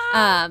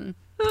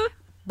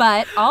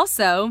 But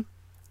also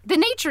the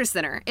Nature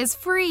Center is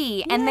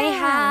free and they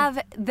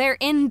have their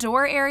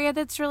indoor area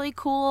that's really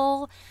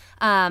cool.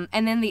 And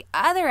then the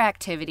other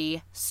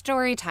activity,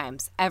 story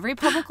times. Every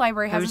public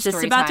library has a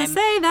story time. I was just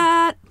about to say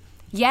that.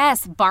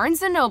 Yes,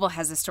 Barnes & Noble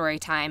has a story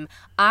time.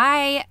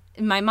 My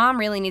mom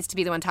really needs to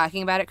be the one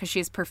talking about it because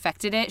she's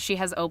perfected it. She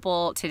has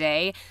Opal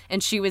today,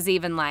 and she was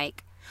even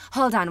like,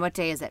 hold on, what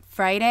day is it?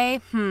 Friday?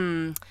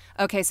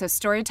 Okay, so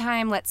story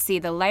time, let's see.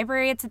 The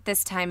library, it's at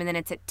this time, and then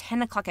it's at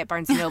 10 o'clock at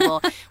Barnes &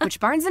 Noble, which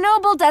Barnes &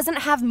 Noble doesn't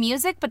have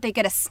music, but they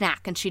get a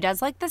snack, and she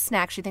does like the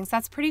snack. She thinks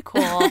that's pretty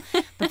cool,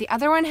 but the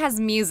other one has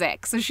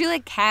music, so she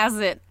like has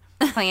it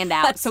planned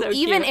out. So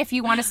even if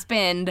you want to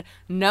spend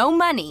no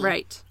money,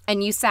 right,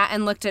 and you sat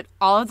and looked at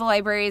all of the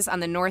libraries on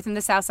the north and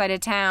the south side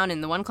of town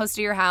and the one close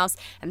to your house,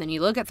 and then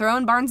you look at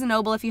Throne Barnes &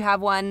 Noble if you have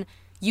one,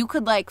 you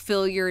could like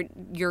fill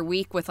your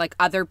week with like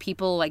other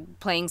people like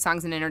playing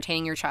songs and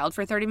entertaining your child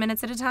for 30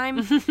 minutes at a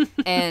time.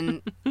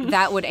 And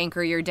that would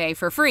anchor your day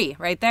for free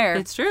right there.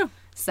 It's true.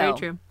 So, very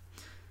true.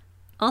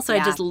 Also,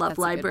 I just love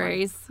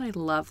libraries. I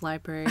love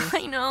libraries.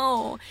 I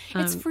know.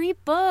 It's free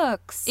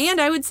books. And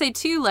I would say,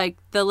 too, like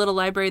the little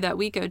library that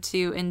we go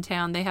to in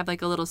town, they have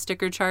like a little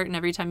sticker chart. And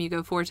every time you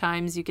go 4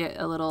 times, you get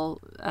a little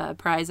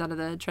prize out of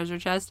the treasure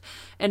chest.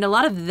 And a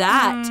lot of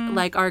that,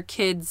 like our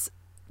kids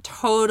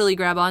totally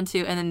grab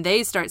onto. And then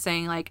they start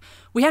saying, like,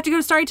 we have to go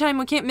to story time.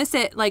 We can't miss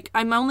it. Like,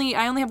 I only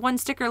have 1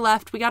 sticker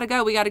left. We got to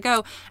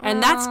go.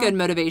 And that's good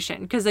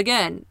motivation. Because,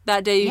 again,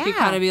 that day you could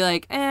kind of be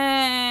like,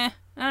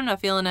 I'm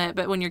not feeling it.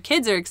 But when your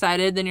kids are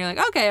excited, then you're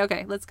like,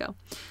 okay, let's go.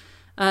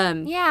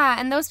 Yeah,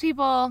 and those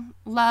people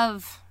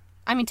love,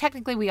 I mean,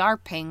 technically we are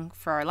paying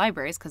for our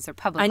libraries because they're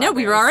public libraries.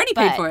 We were already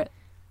paid for it.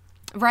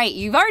 Right,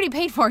 you've already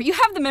paid for it. You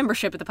have the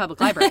membership at the public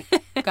library.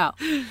 Go.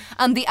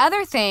 The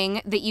other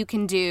thing that you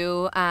can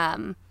do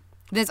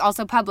that's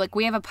also public,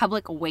 we have a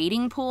public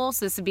wading pool.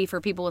 So this would be for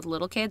people with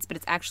little kids, but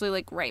it's actually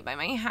like right by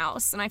my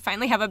house. And I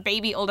finally have a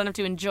baby old enough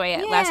to enjoy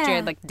it. Yeah. Last year I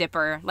had like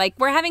Dipper. Like,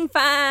 we're having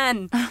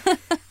fun.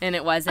 And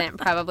it wasn't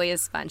probably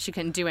as fun. She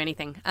couldn't do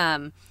anything.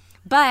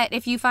 But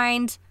if you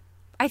find,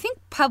 I think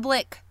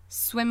public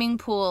swimming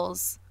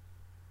pools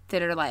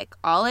that are like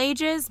all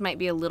ages might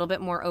be a little bit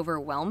more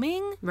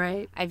overwhelming.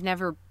 Right. I've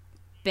never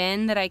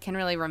been that I can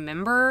really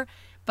remember.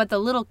 But the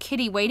little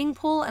kiddie wading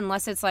pool,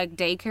 unless it's like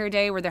daycare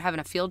day where they're having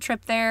a field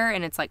trip there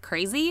and it's like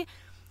crazy,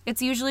 it's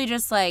usually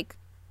just like,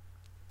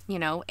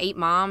 8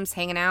 moms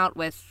hanging out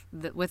with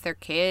their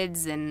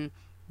kids, and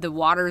the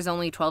water's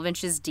only 12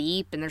 inches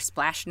deep and they're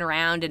splashing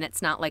around, and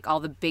it's not like all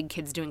the big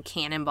kids doing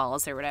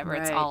cannonballs or whatever.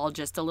 Right. It's all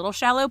just a little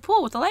shallow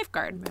pool with a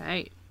lifeguard.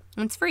 Right.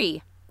 And it's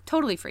free.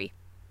 Totally free.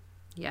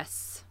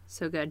 Yes.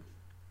 So good.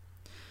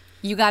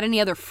 You got any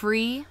other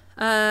free?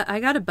 I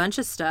got a bunch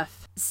of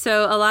stuff.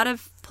 So a lot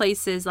of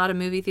places, a lot of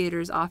movie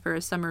theaters offer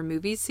a summer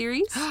movie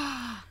series.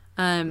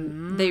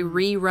 They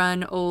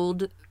rerun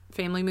old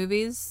family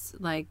movies,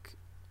 like,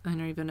 I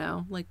don't even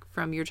know, like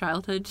from your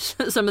childhood,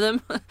 some of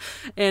them.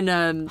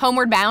 And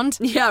Homeward Bound.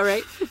 Yeah,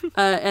 right.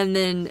 And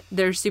then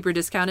they're super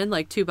discounted,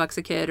 like $2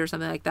 a kid or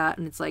something like that.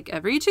 And it's like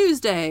every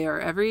Tuesday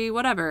or every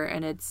whatever.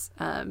 And it's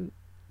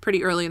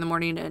pretty early in the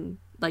morning and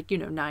like,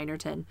 9 or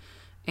 10.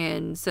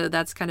 And so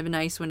that's kind of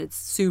nice when it's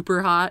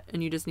super hot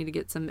and you just need to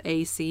get some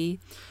AC.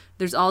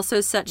 There's also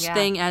such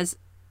thing as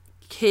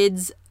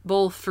Kids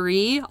Bowl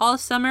free all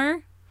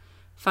summer.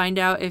 Find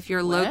out if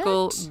your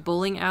local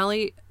bowling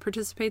alley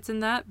participates in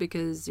that,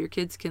 because your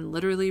kids can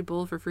literally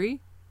bowl for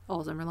free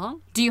all summer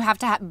long. Do you have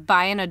to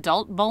buy an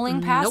adult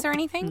bowling pass or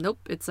anything? Nope.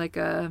 It's like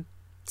a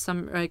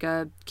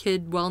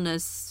kid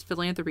wellness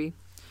philanthropy.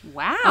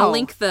 Wow. I'll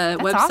link the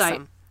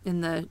website awesome.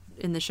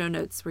 in the show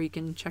notes where you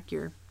can check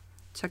the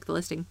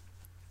listing.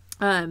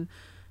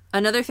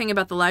 Another thing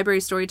about the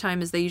library story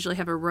time is they usually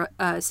have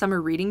a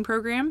summer reading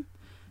program.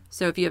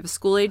 So if you have a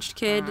school-aged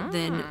kid,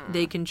 then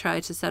they can try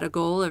to set a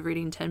goal of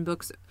reading 10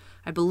 books.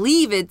 I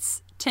believe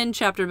it's 10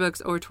 chapter books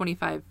or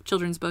 25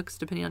 children's books,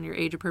 depending on your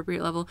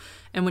age-appropriate level.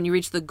 And when you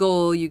reach the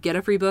goal, you get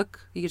a free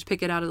book. You get to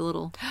pick it out of the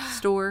little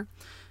store.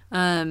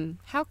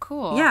 How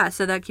cool. Yeah,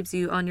 so that keeps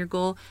you on your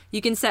goal.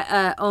 You can set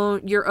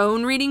your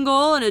own reading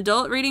goal, an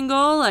adult reading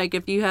goal. Like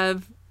if you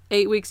have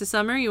 8 weeks of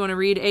summer, you want to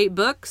read 8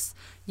 books.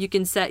 You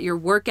can set your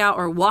workout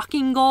or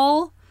walking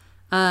goal.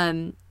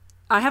 I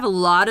have a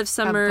lot of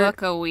summer... A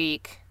book a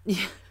week.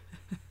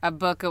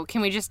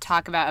 Can we just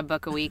talk about a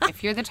book a week?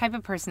 If you're the type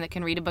of person that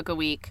can read a book a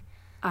week...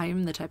 I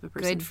am the type of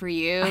person. Good for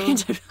you.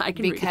 I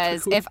can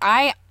because read a book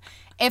a week.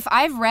 if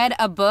I've read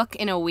a book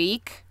in a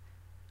week,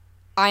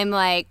 I'm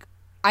like,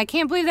 I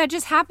can't believe that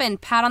just happened.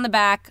 Pat on the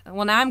back.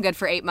 Well, now I'm good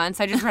for 8 months.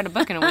 I just read a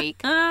book in a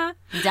week.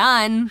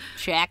 Done.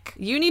 Check.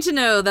 You need to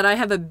know that I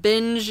have a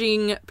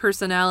binging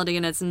personality,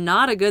 and it's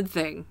not a good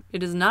thing.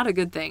 It is not a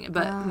good thing.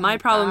 But my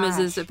problem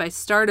is if I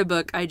start a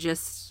book, I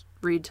just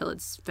read till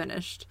it's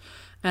finished.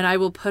 And I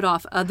will put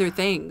off other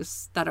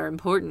things that are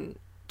important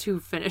to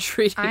finish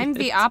reading. I'm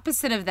the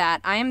opposite of that.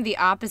 I am the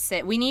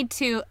opposite. We need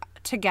to...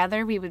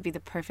 Together, we would be the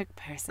perfect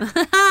person.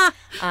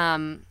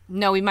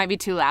 No, we might be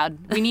too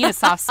loud. We need a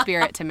soft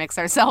spirit to mix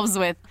ourselves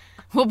with.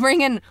 We'll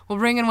bring in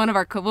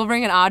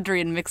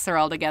Audrey and mix her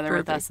all together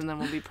with us, and then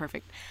we'll be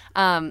perfect.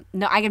 No,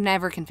 I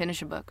never can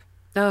finish a book.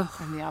 Oh,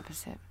 I'm the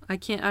opposite. I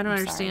can't. I don't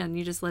understand. Sorry.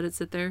 You just let it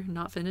sit there,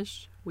 not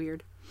finished.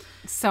 Weird.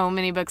 So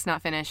many books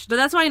not finished. But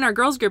that's why in our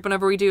girls group,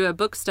 whenever we do a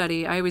book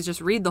study, I always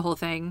just read the whole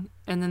thing,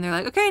 and then they're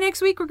like, "Okay,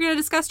 next week we're going to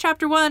discuss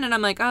chapter 1," and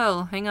I'm like,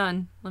 "Oh, hang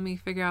on, let me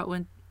figure out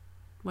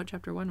what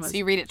chapter 1 was." So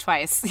you read it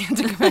twice. You have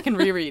to go back and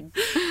reread.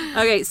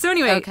 Okay, so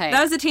anyway,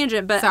 that was a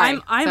tangent, but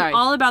I'm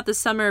all about the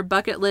summer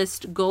bucket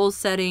list goal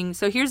setting.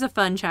 So here's a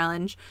fun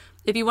challenge.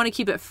 If you want to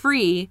keep it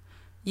free,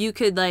 you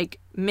could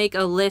make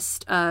a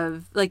list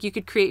of you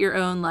could create your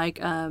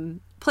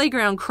own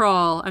playground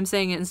crawl. I'm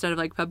saying it instead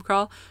of pub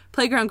crawl.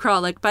 Playground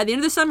crawl. By the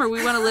end of the summer,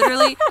 we want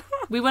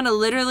to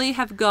literally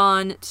have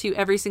gone to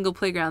every single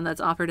playground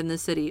that's offered in the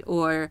city,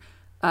 or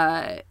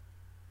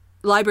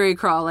library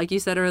crawl, like you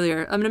said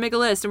earlier. I'm going to make a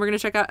list, and we're going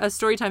to check out a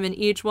story time in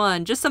each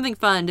one. Just something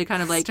fun to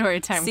kind of see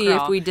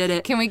crawl. If we did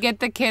it. Can we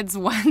get the kids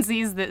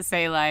onesies that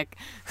say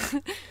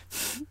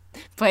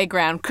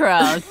playground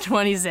crawl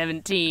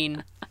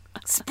 2017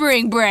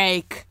 spring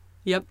break?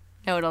 Yep.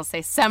 No, it'll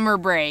say summer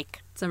break.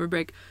 Summer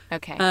break.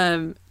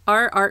 Okay.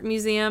 Our art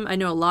museum, I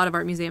know a lot of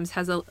art museums,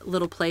 has a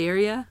little play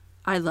area.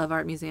 I love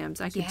art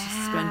museums. I could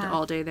just spend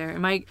all day there.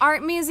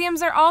 Art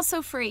museums are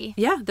also free.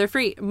 Yeah, they're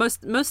free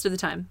most of the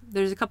time.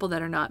 There's a couple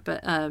that are not,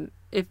 but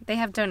if they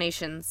have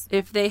donations,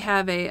 if they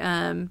have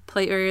a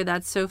play area,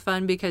 that's so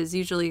fun because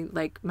usually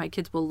my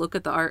kids will look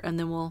at the art and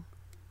then we'll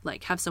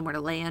have somewhere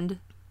to land,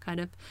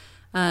 kind of.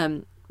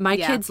 My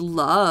kids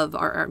love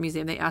our art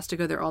museum. They ask to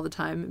go there all the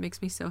time. It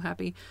makes me so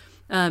happy.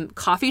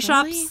 Coffee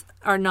shops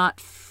are not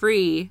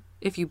free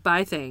if you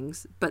buy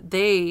things, but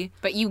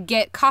you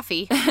get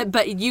coffee.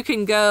 But you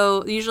can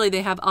go, usually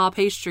they have a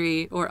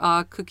pastry or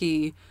a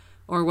cookie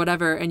or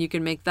whatever, and you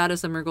can make that a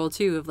summer goal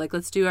too of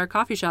let's do our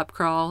coffee shop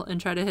crawl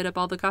and try to hit up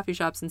all the coffee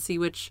shops and see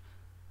which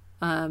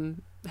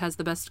has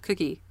the best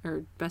cookie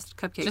or best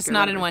cupcake. Just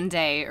not in one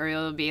day, or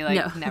you'll be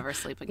never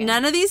sleep again.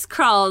 None of these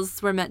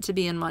crawls were meant to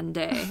be in one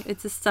day.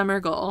 It's a summer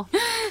goal.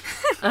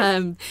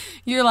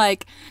 You're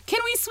like, can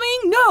we swing?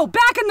 No,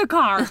 back in the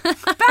car.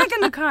 Back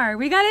in the car.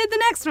 We gotta hit the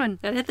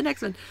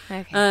next one.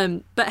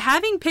 Okay. But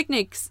having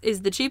picnics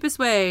is the cheapest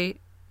way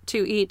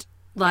to eat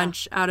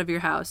lunch out of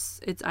your house.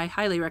 I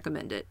highly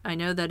recommend it. I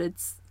know that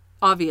it's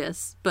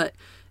obvious, but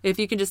if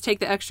you can just take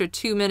the extra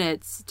 2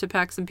 minutes to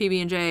pack some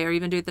PB&J, or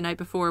even do it the night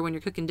before when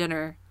you're cooking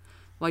dinner,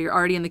 while you're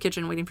already in the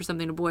kitchen waiting for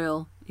something to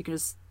boil, you can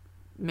just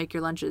make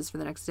your lunches for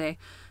the next day.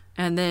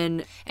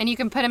 And you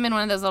can put them in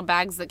one of those little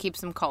bags that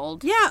keeps them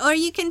cold. Yeah, or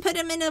you can put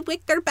them in a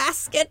wicker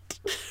basket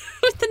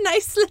with a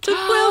nice little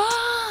quilt.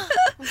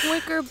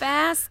 Wicker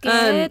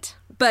basket.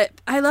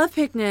 But I love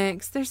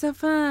picnics. They're so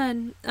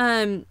fun.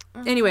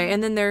 Anyway,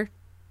 and then they're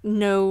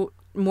no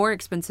more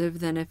expensive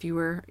than if you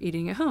were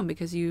eating at home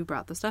because you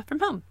brought the stuff from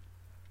home.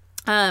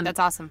 That's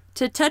awesome.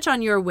 To touch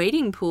on your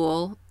wading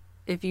pool,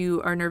 if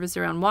you are nervous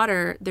around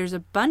water, there's a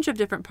bunch of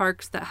different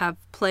parks that have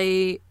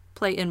play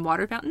in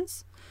water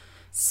fountains.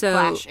 So,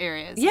 splash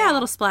areas. Yeah,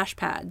 little splash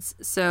pads.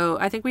 So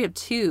I think we have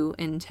 2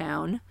 in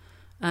town.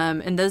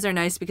 And those are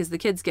nice because the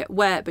kids get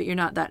wet, but you're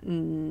not that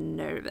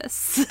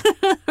nervous.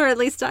 Or at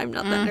least I'm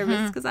not that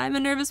nervous because I'm a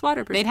nervous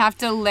water person. They'd have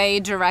to lay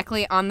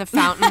directly on the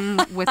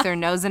fountain with their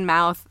nose and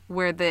mouth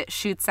where it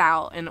shoots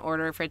out in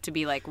order for it to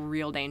be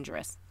real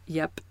dangerous.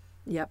 Yep.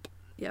 Yeah.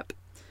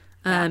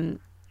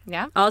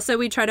 Also,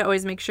 we try to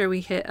always make sure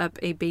we hit up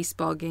a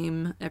baseball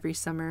game every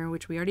summer,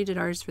 which we already did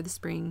ours for the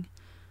spring.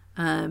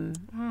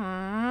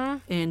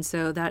 And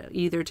so that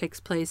either takes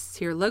place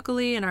here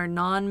locally in our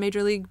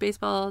non-Major League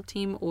Baseball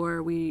team,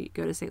 or we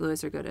go to St.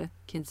 Louis or go to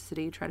Kansas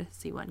City, try to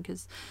see one,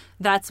 because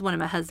that's one of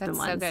my husband's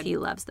ones. So he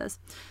loves this.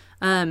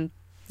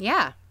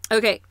 Yeah.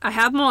 Okay, I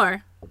have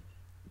more,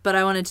 but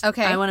I want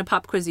to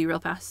pop quiz you real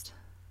fast.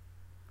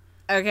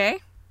 Okay.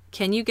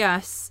 can you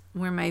guess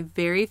where my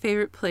very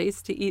favorite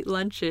place to eat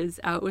lunch is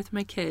out with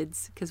my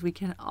kids? Because we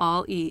can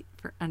all eat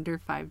for under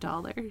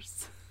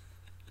 $5.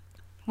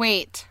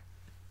 Wait,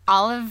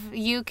 all of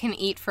you can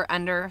eat for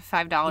under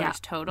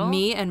 $5 total?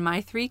 Me and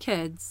my 3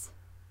 kids,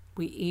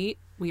 we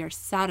are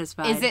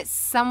satisfied. Is it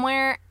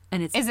somewhere?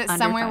 And it's Is it under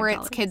somewhere where $5.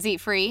 it's kids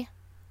eat free?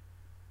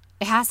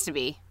 It has to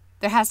be.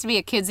 There has to be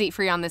a kids eat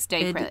free on this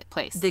day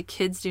place. The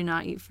kids do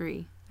not eat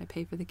free. I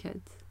pay for the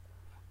kids.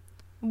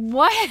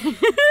 What?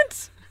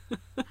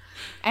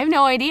 I have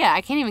no idea.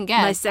 I can't even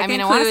guess. My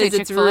second I clue want to say is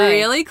it's Chick-fil-A.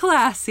 really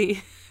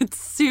classy. It's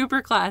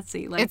super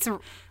classy. Like It's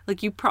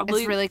you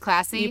probably really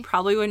classy. You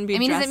probably wouldn't be. I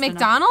mean, is it dressed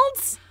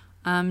McDonald's?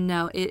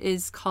 No, it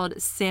is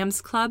called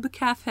Sam's Club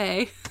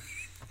Cafe.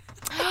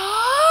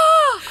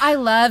 I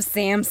love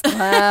Sam's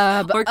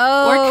Club. or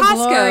oh, Costco.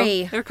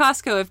 glory. Or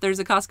Costco if there's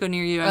a Costco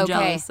near you. I'm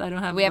jealous. I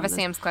don't have. We have one a of those.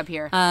 Sam's Club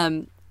here.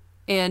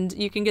 And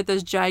you can get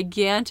those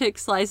gigantic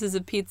slices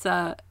of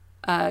pizza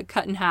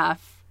cut in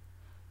half.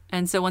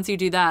 And so once you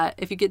do that,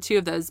 if you get 2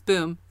 of those,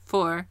 boom,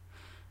 4.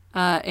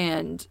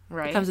 And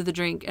it comes with a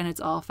drink, and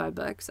it's all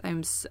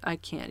 $5. I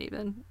can't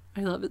even. I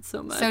love it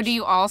so much. So do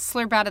you all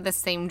slurp out of the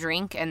same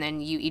drink, and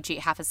then you each eat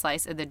half a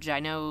slice of the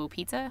Gino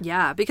pizza?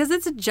 Yeah, because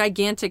it's a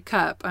gigantic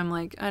cup. I'm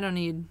like, I don't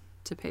need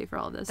to pay for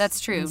all this. That's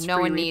true. It's No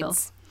free one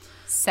refills.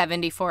 needs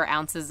 74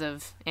 ounces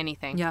of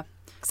anything. Yeah.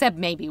 Except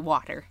maybe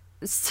water.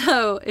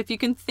 So if you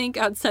can think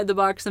outside the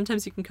box,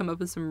 sometimes you can come up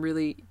with some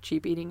really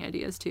cheap eating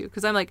ideas too.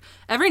 Because I'm like,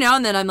 every now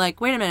and then I'm like,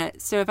 wait a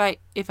minute. So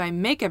if I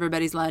make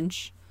everybody's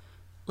lunch,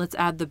 let's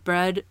add the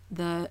bread,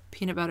 the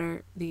peanut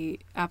butter, the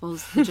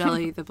apples, the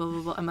jelly, the blah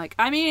blah blah. I'm like,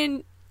 I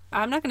mean,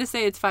 I'm not going to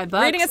say it's $5,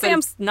 Rating a but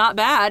Sam's. it's not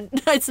bad.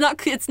 It's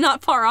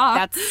not far off.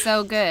 That's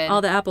so good. all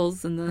the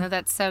apples and the. No,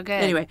 that's so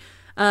good. Anyway,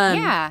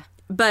 yeah.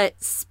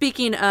 But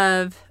speaking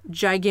of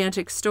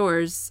gigantic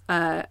stores,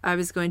 I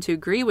was going to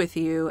agree with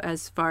you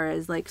as far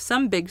as like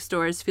some big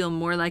stores feel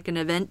more like an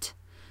event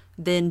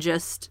than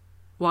just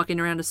walking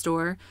around a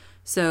store.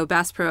 So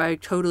Bass Pro, I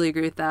totally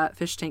agree with that.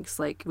 Fish tanks,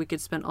 like we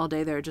could spend all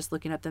day there just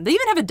looking at them. They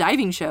even have a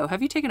diving show.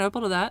 Have you taken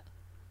Opal to that?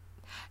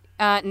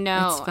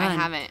 No, It's I fun.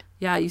 haven't.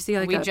 Yeah, you see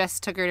like We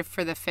just took her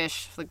for the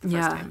fish like the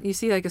first time. you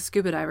see like a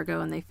scuba diver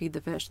go and they feed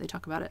the fish. They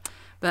talk about it.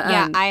 But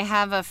Yeah, I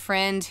have a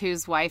friend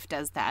whose wife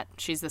does that.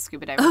 She's the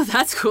scuba diver. oh,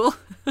 that's cool.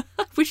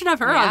 We should have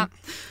her Yeah.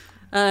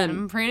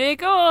 on. Pretty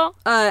cool.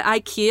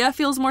 IKEA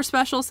feels more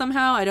special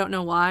somehow. I don't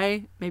know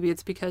why. Maybe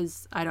it's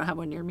because I don't have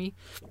one near me.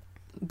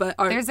 But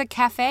There's a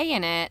cafe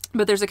in it.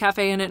 there's a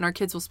cafe in it, and our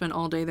kids will spend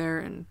all day there,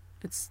 and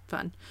it's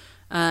fun.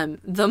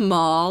 The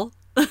mall.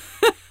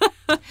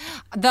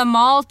 The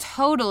mall,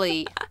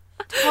 totally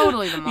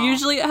the mall.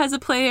 Usually it has a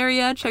play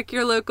area. Check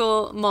your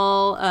local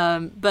mall.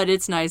 But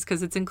it's nice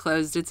because it's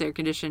enclosed. It's air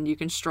conditioned. You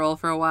can stroll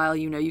for a while.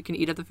 You know, you can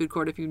eat at the food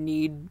court if you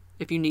need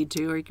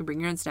to, or you can bring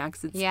your own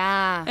snacks.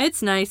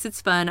 It's nice.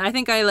 It's fun. I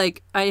think I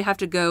have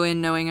to go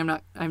in knowing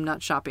I'm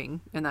not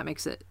shopping, and that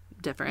makes it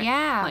different.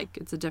 Yeah. Like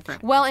it's a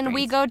different. Well, and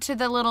we experience. go to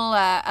the little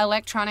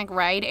electronic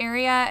ride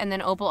area, and then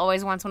Opal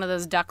always wants one of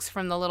those ducks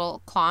from the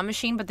little claw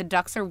machine, but the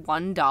ducks are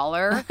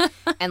 $1.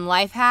 And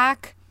life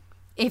hack,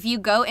 if you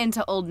go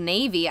into Old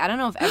Navy, I don't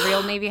know if every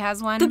Old Navy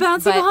has one. The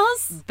bouncy but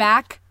balls?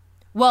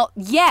 Well,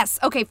 yes.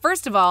 Okay,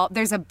 first of all,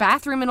 there's a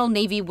bathroom in Old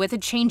Navy with a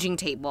changing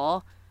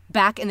table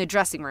back in the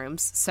dressing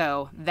rooms,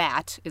 so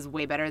that is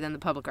way better than the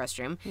public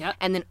restroom. Yep.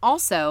 And then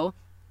also,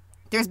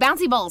 there's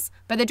bouncy balls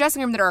by the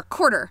dressing room that are a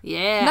quarter.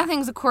 Yeah.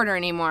 Nothing's a quarter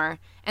anymore.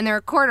 And they're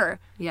a quarter.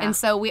 Yeah. And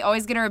so we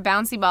always get her a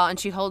bouncy ball, and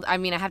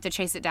I have to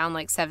chase it down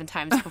like 7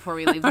 times before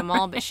we leave the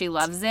mall, but she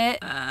loves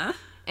it.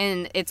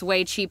 And it's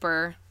way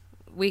cheaper.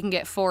 We can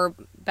get 4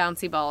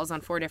 bouncy balls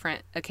on 4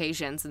 different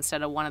occasions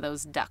instead of one of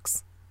those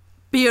ducks.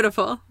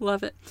 Beautiful.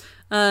 Love it.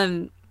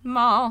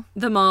 Mall.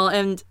 The mall.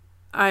 And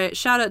I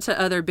shout out to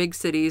other big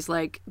cities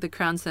like the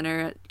Crown Center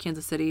at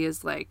Kansas City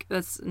is like,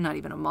 that's not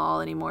even a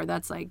mall anymore.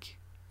 That's like,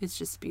 it's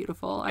just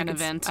beautiful. An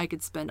event. I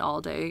could spend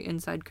all day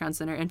inside Crown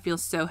Center and feel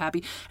so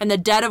happy. And the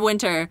dead of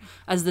winter,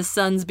 as the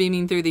sun's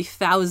beaming through the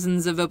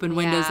thousands of open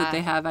windows that Yeah.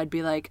 they have, I'd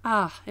be like,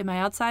 am I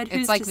outside?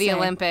 Who's It's like to the say?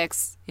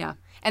 Olympics. Yeah.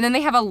 And then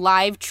they have a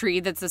live tree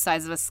that's the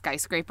size of a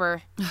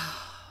skyscraper.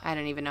 I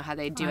don't even know how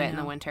they do it in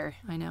the winter.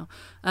 I know.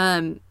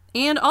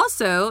 And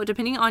also,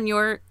 depending on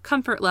your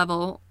comfort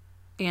level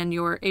and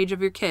your age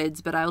of your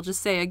kids, but I'll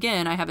just say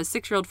again, I have a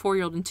 6-year-old,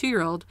 4-year-old, and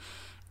 2-year-old,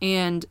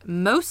 and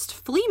most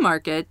flea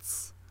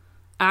markets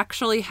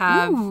actually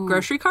have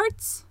grocery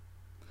carts.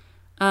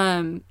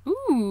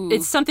 Ooh.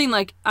 It's something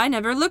like, I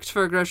never looked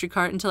for a grocery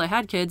cart until I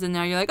had kids, and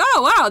now you're like,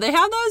 oh, wow, they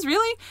have those?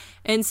 Really?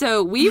 And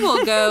so we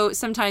will go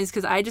sometimes,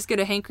 because I just get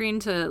a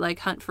hankering to, like,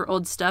 hunt for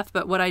old stuff,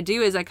 but what I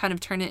do is I kind of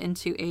turn it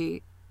into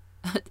a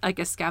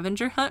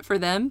scavenger hunt for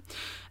them.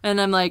 And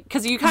I'm like,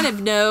 because you kind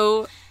of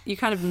know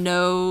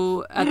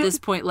at this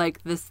point,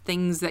 like, the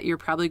things that you're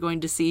probably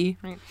going to see.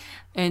 Right.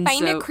 And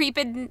Find so, a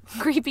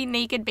creepy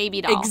naked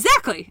baby doll.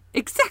 Exactly,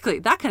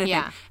 that kind of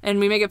Yeah. thing. And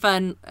we make it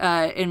fun,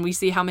 and we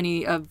see how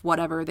many of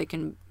whatever they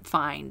can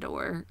find,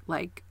 or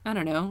like, I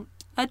don't know,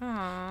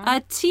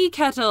 a tea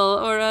kettle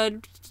or a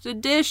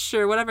dish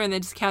or whatever, and they're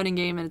just counting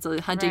game, and it's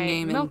a hunting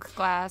game. Milk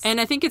glass. And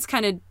I think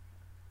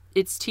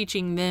it's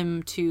teaching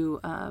them to,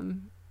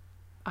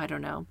 I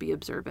don't know, be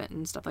observant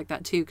and stuff like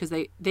that too, because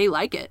they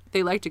like it.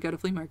 They like to go to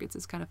flea markets.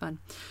 It's kind of fun.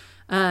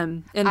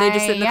 And they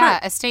just sit in the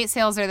cart. Estate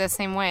sales are the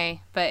same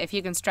way. But if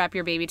you can strap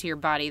your baby to your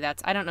body,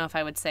 I don't know if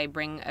I would say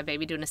bring a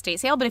baby to an estate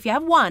sale, but if you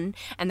have one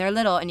and they're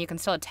little and you can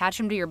still attach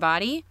them to your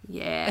body,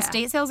 yeah,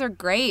 estate sales are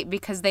great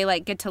because they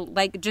get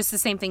to just the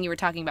same thing you were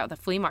talking about with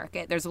the flea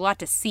market. There's a lot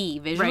to see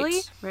visually,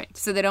 right.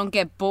 So they don't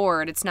get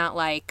bored. It's not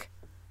like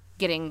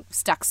getting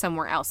stuck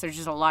somewhere else. There's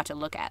just a lot to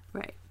look at.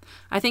 Right.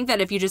 I think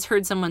that if you just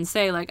heard someone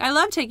say, like, I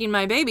love taking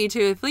my baby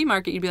to a flea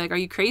market, you'd be like, are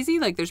you crazy?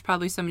 Like, there's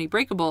probably so many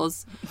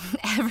breakables.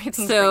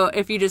 Everything's So breakable.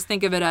 if you just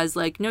think of it as,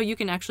 like, no, you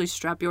can actually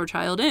strap your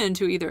child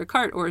into either a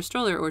cart or a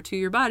stroller or to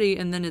your body,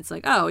 and then it's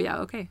like, oh, yeah,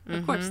 okay,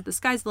 of course, the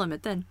sky's the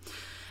limit then.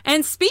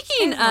 And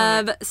speaking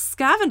of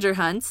scavenger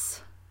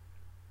hunts.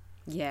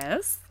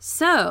 Yes.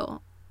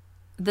 So,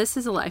 this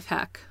is a life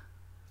hack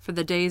for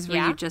the days where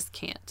Yeah? you just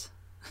can't.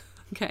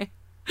 Okay?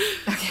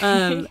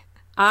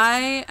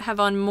 I have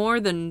on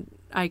more than...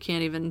 I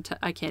can't even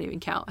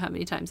count how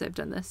many times I've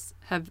done this.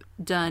 Have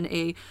done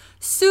a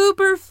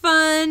super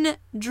fun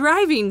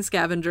driving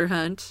scavenger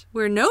hunt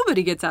where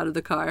nobody gets out of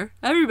the car.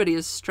 Everybody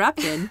is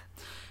strapped in.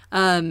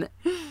 The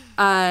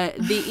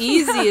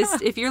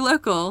easiest, if you're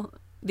local,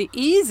 the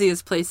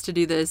easiest place to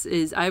do this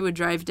is I would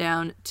drive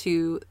down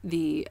to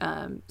the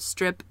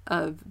strip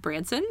of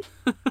Branson.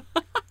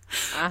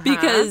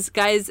 Because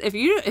guys, if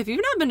you've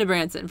not been to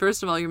Branson,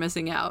 first of all, you're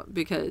missing out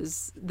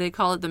because they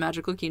call it the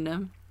Magical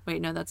Kingdom. Wait,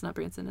 no, that's not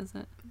Branson, is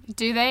it?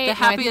 Do they? The I think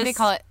happiest- they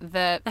call it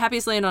the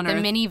happiest land on earth.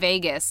 mini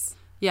Vegas.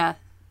 Yeah.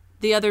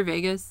 The other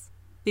Vegas.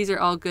 These are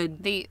all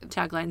good The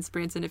taglines,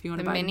 Branson, if you want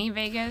to buy mini them.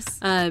 Vegas.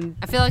 I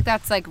feel like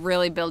that's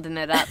really building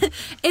it up.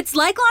 It's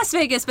like Las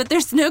Vegas, but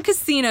there's no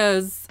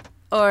casinos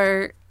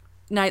or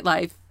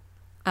nightlife.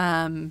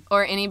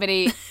 Or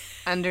anybody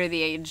under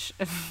the age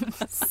of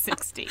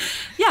 60.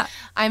 Yeah.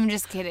 I'm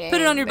just kidding. Put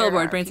it on your There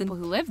billboard, are Branson. People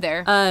who live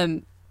there.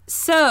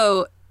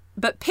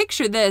 But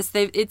picture this.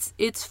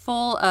 It's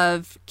full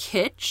of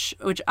kitsch,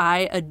 which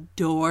I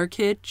adore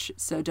kitsch,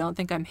 so don't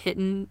think I'm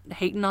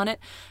hating on it.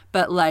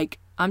 But, like,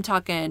 I'm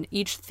talking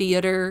each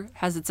theater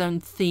has its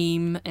own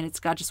theme, and it's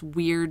got just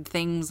weird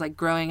things, like,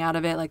 growing out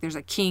of it. Like, there's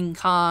a King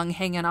Kong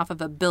hanging off of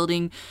a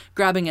building,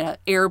 grabbing an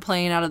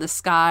airplane out of the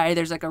sky.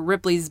 There's, like, a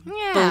Ripley's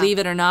Believe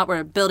It or Not, where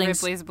a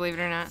building's Ripley's Believe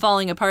It or Not.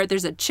 falling apart.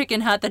 There's a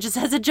chicken hut that just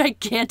has a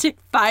gigantic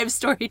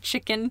 5-story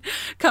chicken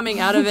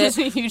coming out of it. Just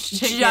a huge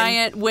chicken.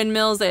 Giant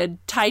windmills. A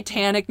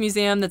Titanic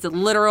museum that's a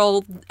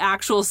literal,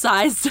 actual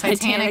size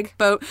Titanic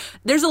boat.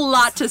 There's a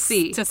lot to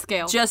see. To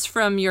scale. Just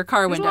from your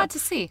car window. a lot to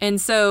see.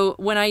 And so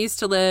when I used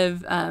to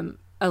live I lived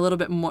a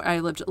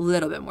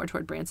little bit more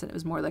toward Branson. It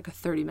was more like a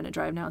 30-minute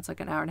drive. Now it's like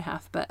an hour and a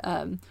half. But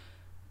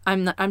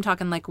I'm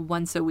talking like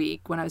once a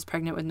week when I was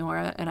pregnant with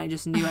Nora, and I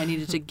just knew I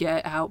needed to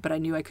get out, but I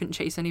knew I couldn't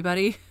chase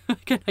anybody.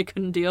 I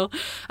couldn't deal.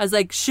 I was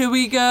like, should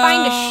we go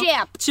Find a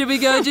ship. Should we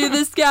go do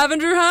the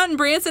scavenger hunt in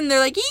Branson? And they're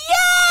like,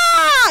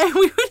 yeah! And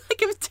we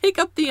would it would take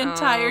up the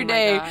entire my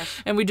day,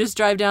 gosh. and we just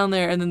drive down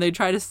there, and then they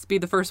try to be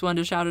the first one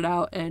to shout it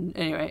out. And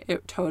anyway,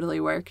 it totally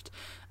worked.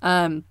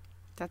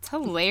 That's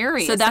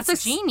hilarious. So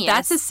that's genius.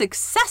 That's a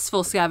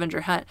successful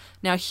scavenger hunt.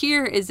 Now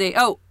here is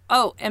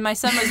and my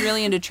son was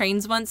really into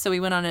trains once, so we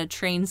went on a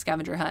train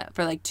scavenger hunt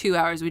for like 2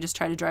 hours. We just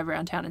tried to drive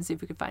around town and see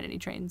if we could find any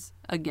trains.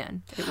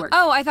 Again, it worked.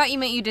 Oh, I thought you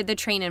meant you did the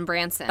train in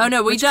Branson. Oh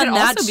no, we've which done could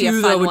that also be a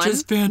too, fun though, which one.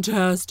 is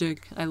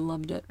fantastic. I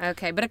loved it.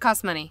 Okay, but it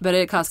costs money. But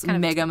it costs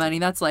mega money.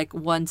 That's like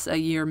once a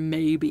year,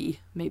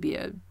 maybe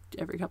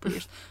every couple of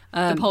years.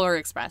 The Polar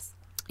Express.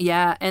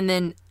 Yeah, and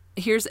then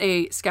here's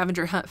a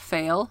scavenger hunt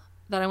fail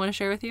that I want to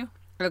share with you.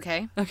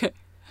 Okay. Okay.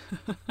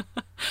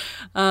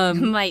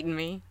 Enlighten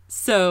me.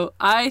 So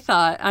I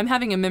thought, I'm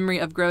having a memory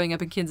of growing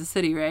up in Kansas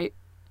City, right?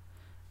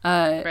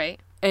 Right.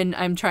 And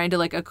I'm trying to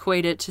like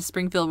equate it to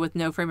Springfield with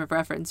no frame of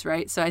reference,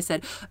 right? So I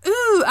said,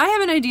 ooh, I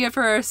have an idea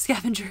for our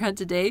scavenger hunt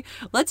today.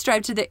 Let's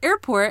drive to the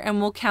airport and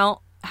we'll count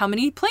how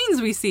many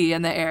planes we see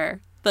in the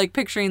air. Like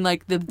picturing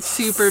like the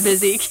super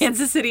busy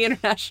Kansas City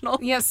International.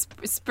 Yes,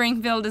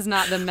 Springfield is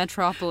not the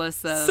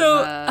metropolis of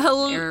So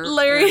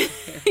hilarious.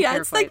 Yeah,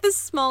 air it's like flights.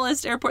 the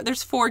smallest airport.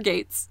 There's 4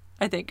 gates,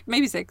 I think.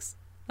 Maybe 6.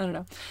 I don't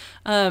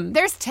know.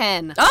 There's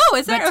 10. Oh,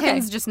 is there? But Okay.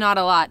 10's just not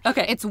a lot.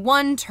 Okay. It's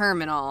one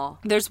terminal.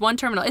 There's one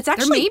terminal. It's There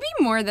actually may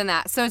be more than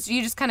that. So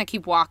you just kind of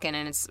keep walking,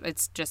 and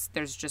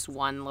there's just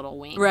one little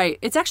wing. right.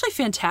 It's actually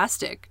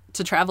fantastic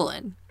to travel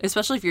in,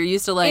 especially if you're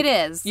used to like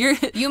It is.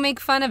 You make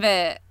fun of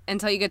it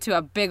until you get to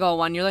a big old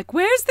one. You're like,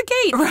 "Where's the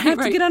gate? I have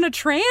to right. get on a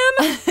tram."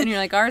 And you're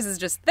like, "Ours is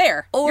just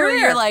there." Or You're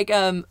you're there. like,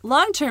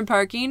 long-term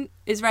parking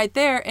is right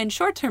there, and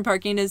short-term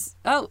parking is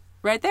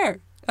right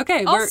there.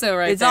 Okay, Also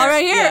right It's all there.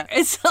 right here. Yeah.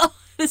 It's all.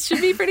 This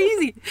should be pretty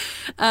easy.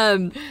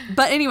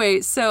 But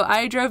anyway, so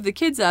I drove the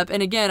kids up,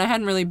 and again, I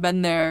hadn't really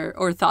been there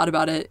or thought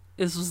about it.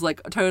 This was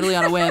like totally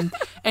on a whim.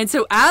 And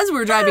so as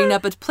we're driving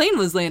up, a plane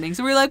was landing.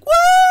 So we were like,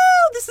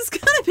 whoa, this is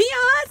gonna be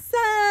awesome!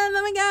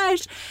 Oh my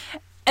gosh!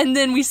 And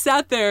then we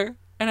sat there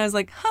And I was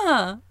like,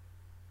 I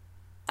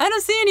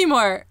don't see any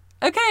more.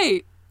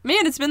 Okay.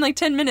 Man, it's been like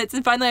 10 minutes.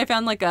 And finally I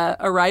found like a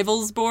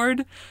arrivals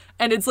board.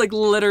 And it's like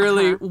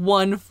literally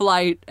one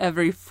flight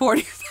every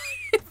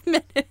 45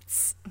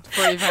 minutes.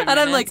 45 and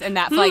I'm like, and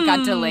that flight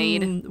got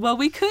delayed. Well,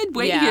 we could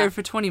wait here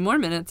for 20 more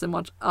minutes and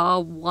watch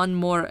one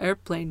more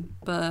airplane,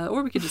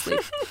 or we could just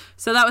leave.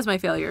 So that was my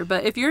failure.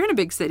 But if you're in a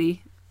big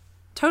city,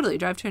 totally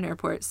drive to an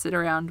airport, sit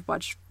around,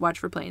 watch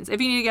for planes. If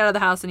you need to get out of the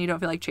house and you don't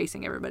feel like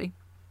chasing everybody.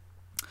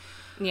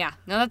 Yeah.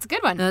 No, that's a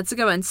good one. That's a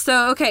good one.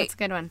 So, okay. That's a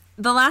good one.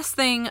 The last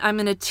thing, I'm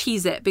going to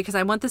tease it because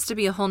I want this to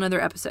be a whole nother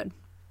episode.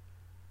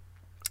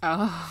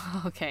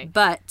 Oh, okay.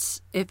 But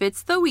if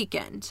it's the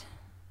weekend,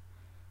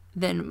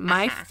 then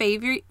my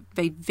very,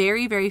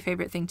 very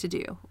favorite thing to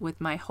do with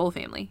my whole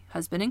family,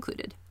 husband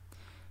included,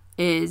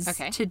 is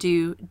to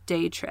do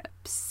day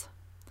trips.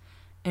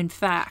 In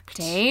fact,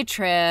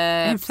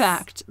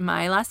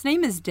 my last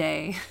name is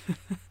Day,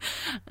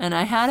 and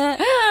I had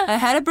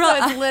a blog.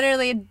 So it's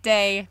literally a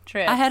day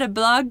trip. I had a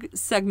blog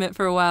segment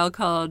for a while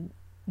called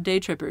Day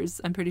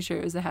Trippers. I'm pretty sure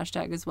it was a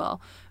hashtag as well.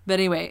 But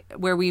anyway,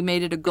 where we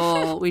made it a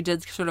goal, we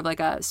did sort of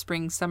like a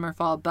spring, summer,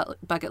 fall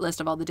bucket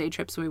list of all the day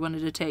trips we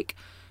wanted to take.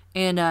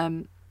 And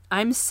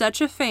I'm such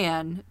a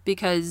fan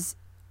because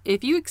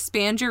if you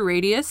expand your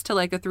radius to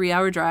like a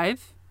 3-hour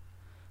drive,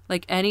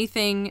 like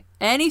anything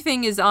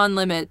is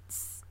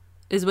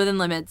within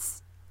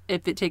limits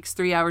if it takes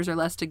 3 hours or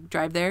less to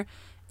drive there.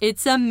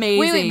 It's amazing.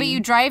 Wait, but you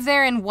drive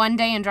there in one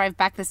day and drive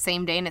back the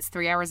same day and it's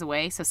 3 hours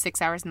away, so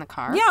 6 hours in the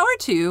car? Yeah, or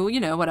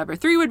 2, whatever.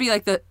 3 would be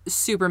like the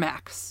super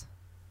max,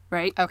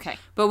 right? Okay.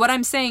 But what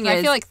I'm saying is...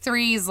 I feel like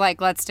 3 is like,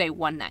 let's stay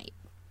one night.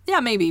 Yeah,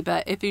 maybe,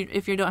 but if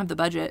you don't have the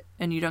budget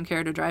and you don't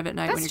care to drive at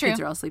night when your kids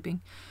are all sleeping.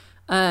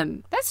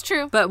 That's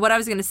true. But what I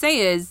was going to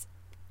say is,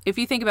 if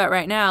you think about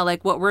right now,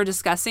 like what we're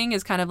discussing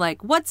is kind of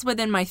like, what's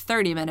within my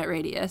 30-minute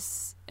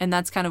radius? And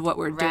that's kind of what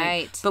we're doing.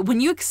 Right. But when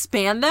you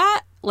expand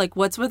that, like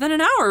what's within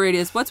an hour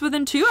radius? What's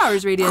within 2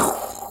 hours radius?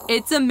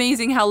 It's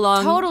amazing how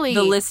long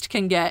the list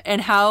can get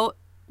and how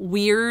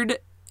weird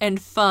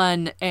and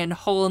fun and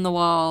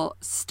hole-in-the-wall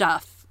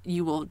stuff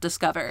you will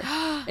discover.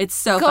 It's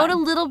so fun. Go to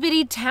little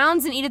bitty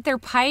towns and eat at their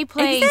pie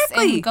place.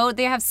 Exactly. And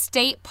they have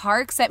state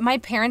parks. My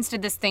parents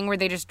did this thing where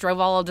they just drove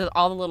all the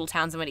little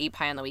towns and would eat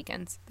pie on the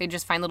weekends. They'd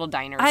just find little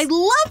diners. I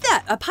love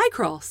that. A pie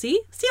crawl.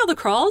 See all the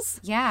crawls?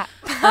 Yeah.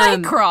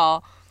 Pie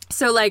crawl.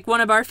 So, like,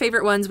 one of our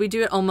favorite ones, we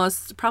do it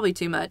almost, probably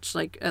too much,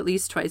 like, at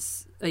least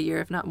twice a year,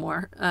 if not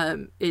more,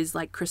 is,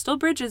 like, Crystal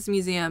Bridges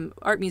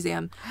Art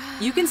Museum.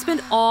 You can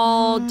spend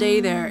all day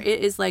there.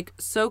 It is, like,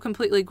 so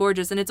completely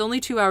gorgeous, and it's only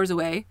 2 hours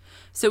away.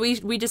 So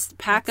we just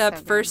pack up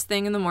first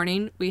thing in the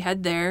morning. We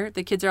head there.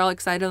 The kids are all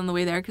excited on the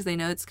way there because they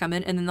know it's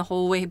coming, and then the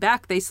whole way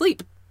back, they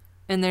sleep.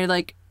 And they're,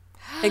 like,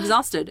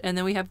 exhausted. And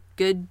then we have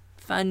good,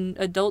 fun,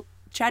 adult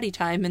chatty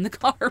time in the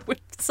car with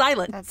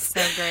silence. That's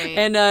so great.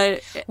 And and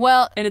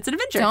it's an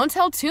adventure. Don't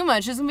tell too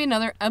much. This is gonna be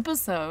another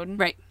episode.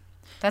 Right.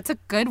 That's a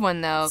good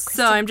one though.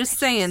 So I'm just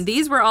saying,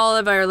 these were all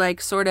of our like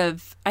sort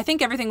of. I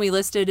think everything we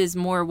listed is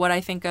more what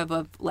I think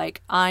of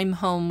like I'm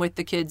home with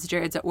the kids.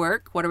 Jared's at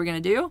work. What are we gonna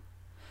do?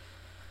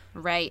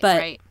 Right. But,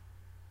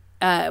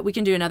 right. We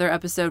can do another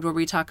episode where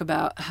we talk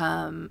about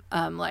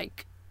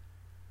like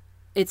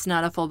it's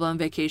not a full blown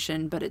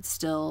vacation, but it's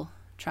still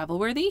travel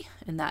worthy,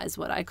 and that is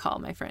what I call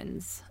my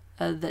friends.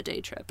 The day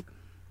trip.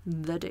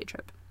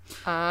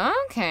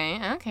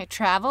 Okay.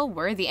 Travel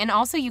worthy. And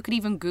also you could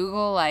even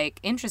Google like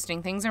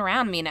interesting things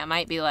around. I mean, it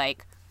might be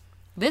like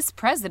this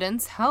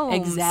president's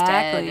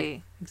homestead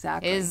exactly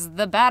is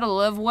the battle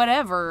of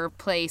whatever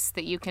place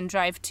that you can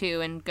drive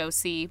to and go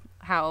see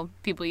how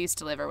people used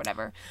to live or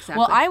whatever. Exactly.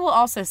 Well, I will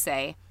also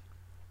say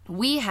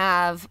we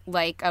have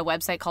like a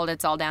website called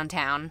It's All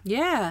Downtown.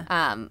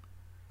 Yeah.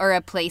 Or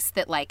a place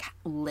that like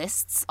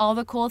lists all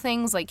the cool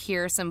things. Like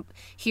here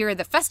are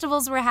the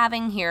festivals we're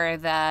having. Here are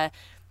the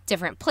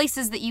different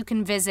places that you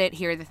can visit.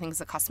 Here are the things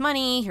that cost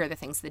money. Here are the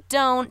things that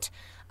don't.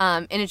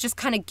 And it just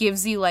kind of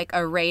gives you like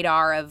a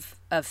radar of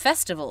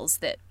festivals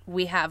that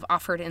we have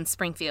offered in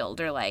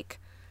Springfield or like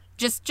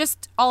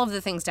just all of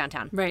the things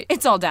downtown. Right.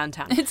 It's all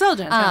downtown. It's all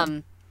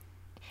downtown.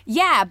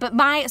 Yeah, but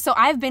so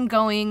I've been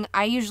going,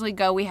 I usually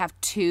go, we have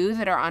 2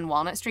 that are on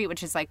Walnut Street,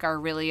 which is like our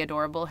really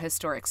adorable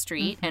historic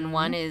street, and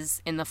one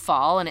is in the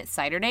fall and it's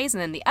Cider Days,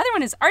 and then the other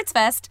one is Arts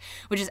Fest,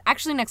 which is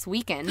actually next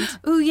weekend.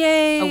 Ooh,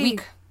 yay! A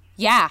week.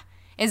 Yeah.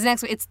 It's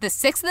the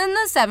 6th and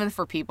the 7th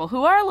for people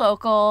who are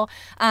local,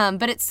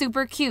 but it's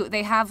super cute.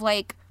 They have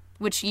like,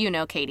 which you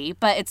know, Katie,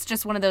 but it's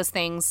just one of those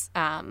things.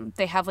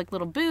 They have like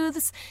little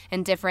booths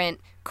and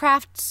different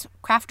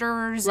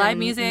crafters live and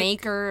music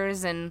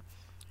makers and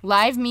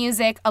live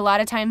music. A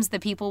lot of times the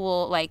people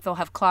will like, they'll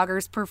have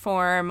cloggers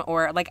perform,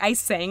 or like I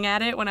sang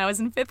at it when I was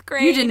in 5th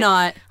grade. You did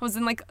not. I was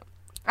in like,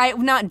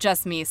 not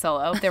just me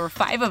solo. There were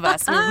 5 of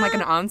us. We were in like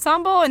an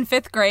ensemble in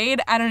 5th grade.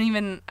 I don't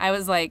even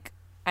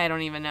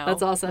know.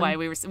 That's awesome. Why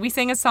we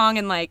sang a song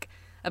in like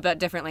about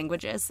different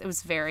languages. It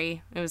was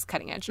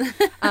cutting edge.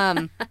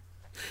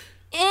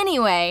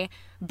 Anyway,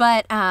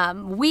 but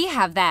we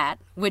have that,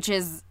 which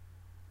is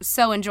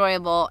so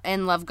enjoyable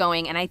and love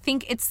going. And I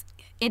think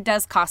it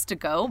does cost to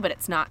go, but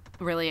it's not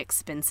really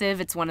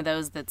expensive. It's one of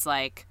those that's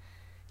like,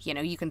 you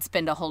know, you can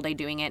spend a whole day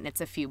doing it and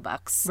it's a few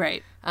bucks.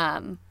 Right.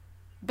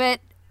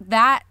 But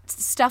that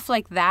stuff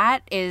like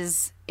that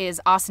is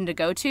awesome to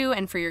go to,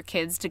 and for your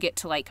kids to get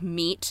to like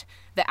meet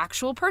the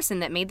actual person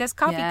that made this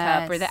coffee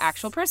cup or the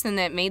actual person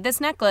that made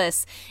this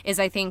necklace is,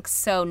 I think,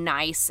 so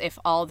nice if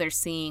all they're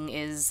seeing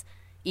is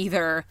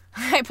either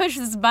I push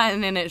this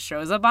button and it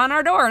shows up on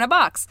our door in a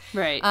box.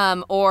 Right.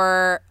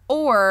 Or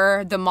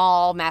the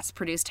mall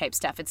mass-produced type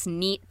stuff. It's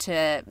neat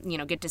to, you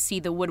know, get to see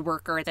the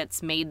woodworker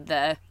that's made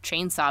the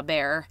chainsaw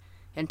bear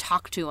and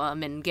talk to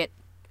him and get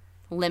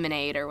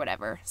lemonade or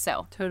whatever.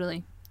 So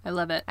Totally. I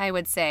love it. I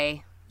would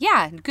say,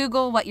 yeah,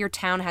 Google what your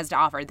town has to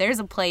offer. There's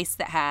a place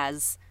that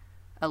has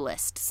a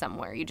list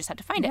somewhere. You just have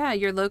to find it. Yeah,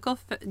 your local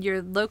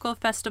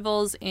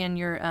festivals and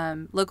your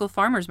local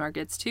farmers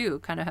markets too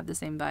kind of have the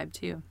same vibe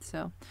too.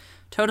 So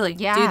totally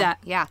do that.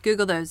 Yeah.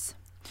 Google those.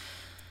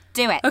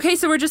 Do it. Okay,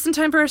 so we're just in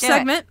time for our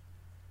segment.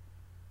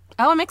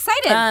 Oh, I'm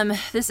excited.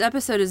 This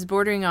episode is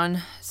bordering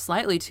on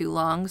slightly too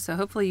long, so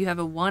hopefully you have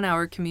a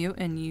 1-hour commute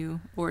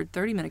or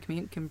 30-minute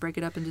commute, can break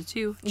it up into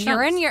 2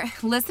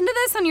 chunks. Listen to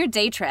this on your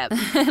day trip.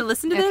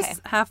 Listen to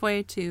this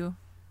halfway to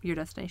your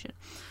destination.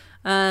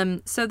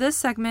 So this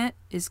segment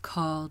is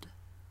called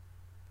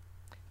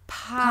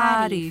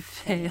Potty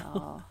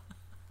Fail.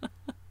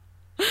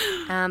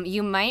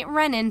 You might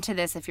run into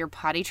this if you're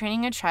potty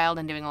training a child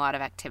and doing a lot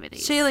of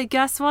activities. Shaylee,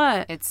 guess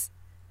what?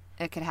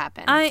 It could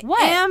happen. I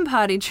am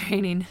potty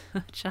training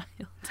a child.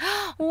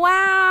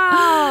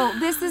 Wow.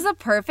 This is a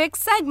perfect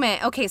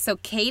segment. Okay, so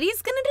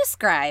Katie's going to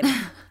describe,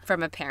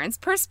 from a parent's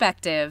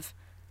perspective,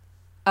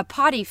 a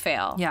potty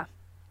fail. Yeah.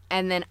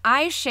 And then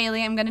Shaylee,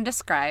 am going to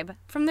describe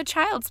from the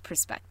child's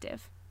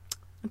perspective.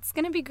 It's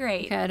going to be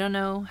great. Okay, I don't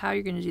know how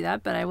you're going to do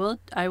that, but I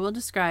will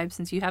describe,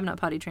 since you have not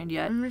potty trained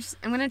yet. I'm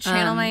going to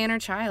channel my inner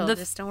child.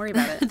 Just don't worry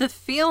about it. The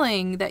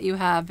feeling that you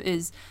have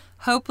is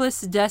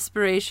hopeless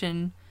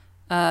desperation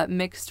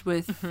mixed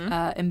with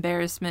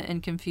embarrassment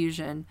and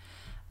confusion.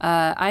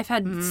 I've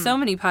had so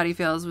many potty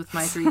fails with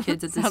my 3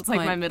 kids at this Sounds point.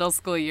 like my middle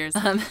school years.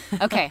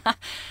 Okay.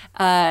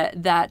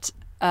 That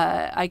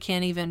I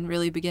can't even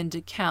really begin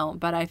to count,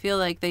 but I feel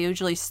like they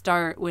usually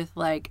start with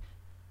like,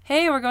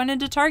 hey, we're going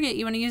into Target.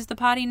 You want to use the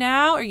potty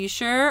now? Are you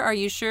sure? Are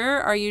you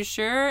sure? Are you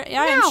sure?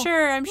 Yeah, No.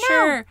 I'm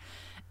sure.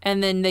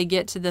 And then they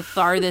get to the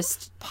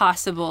farthest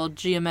possible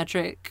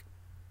geometric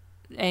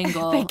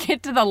angle. They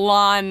get to the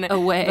lawn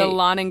away. The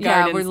lawn and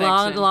garden Yeah, we're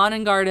section. lawn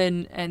and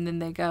garden, and then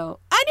they go,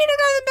 I need to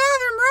go to the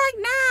bathroom right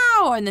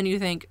now. And then you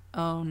think,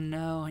 oh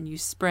no, and you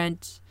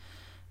sprint.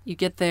 You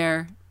get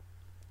there,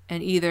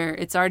 and either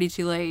it's already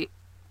too late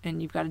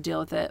and you've got to deal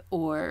with it,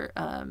 or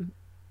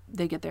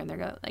they get there and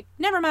they're like,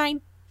 never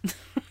mind.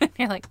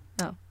 You're like,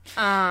 oh.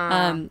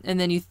 And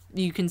then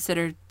you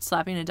consider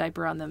slapping a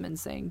diaper on them and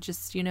saying,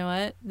 just, you know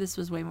what? This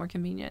was way more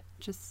convenient.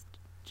 Just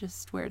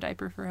wear a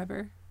diaper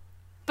forever.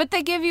 But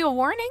they give you a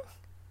warning?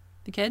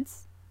 The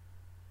kids?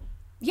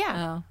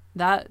 Yeah. Oh,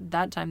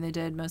 that time they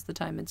did. Most of the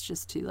time it's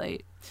just too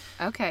late.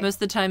 Okay. Most of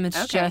the time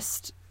it's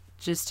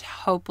just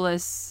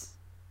hopeless,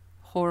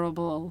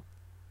 horrible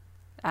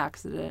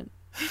accident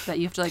that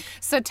you have to like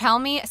So tell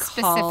me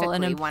call specifically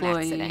an one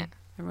employee accident.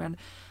 around.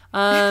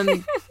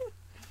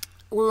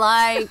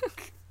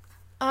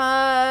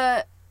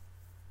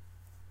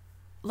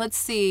 Let's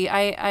see.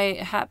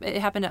 It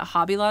happened at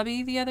Hobby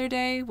Lobby the other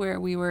day where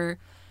we were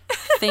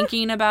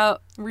thinking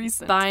about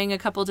buying a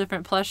couple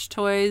different plush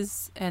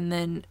toys, and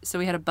then so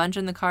we had a bunch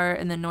in the cart,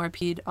 and then Nora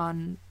peed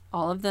on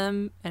all of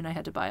them, and I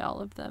had to buy all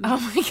of them. Oh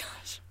my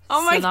gosh.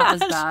 Oh my so gosh.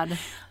 that was bad.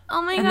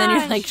 Oh my gosh. And then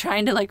you're like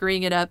trying to like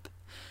ring it up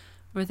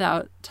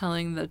without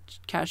telling the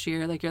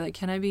cashier. Like you're like,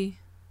 can I be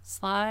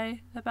sly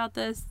about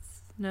this?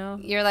 No.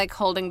 You're like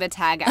holding the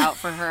tag out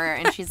for her,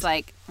 and she's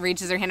like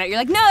reaches her hand out. You're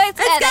like, no, it's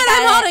good.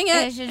 I'm holding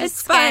it. You should It's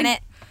just scan fine.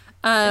 it.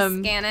 Just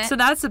scan it. So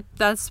that's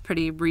a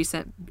pretty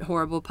recent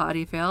horrible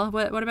potty fail.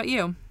 What about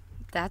you?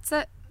 That's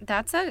a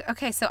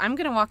okay. So I'm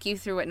gonna walk you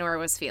through what Nora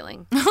was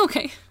feeling.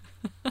 Okay.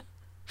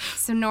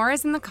 So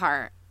Nora's in the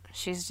cart.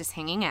 She's just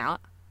hanging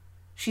out.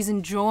 She's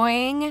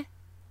enjoying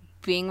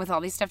being with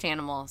all these stuffed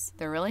animals.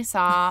 They're really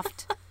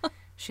soft.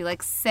 She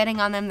likes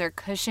sitting on them. They're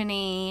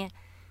cushiony.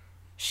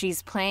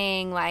 She's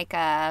playing like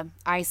a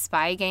I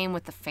Spy game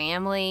with the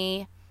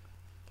family.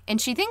 And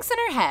she thinks in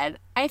her head,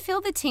 I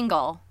feel the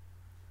tingle.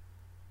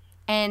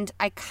 And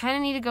I kind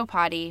of need to go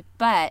potty.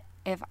 But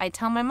if I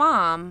tell my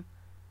mom,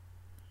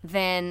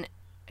 then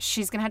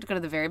she's going to have to go to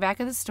the very back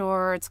of the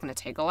store. It's going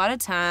to take a lot of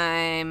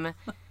time.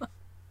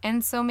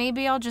 And so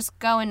maybe I'll just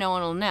go and no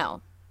one will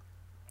know.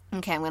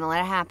 Okay, I'm going to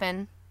let it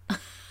happen.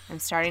 I'm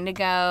starting to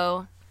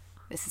go.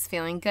 This is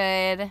feeling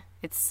good.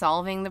 It's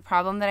solving the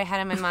problem that I had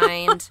in my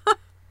mind.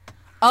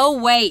 Oh,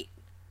 wait.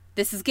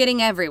 This is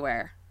getting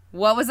everywhere.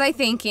 What was I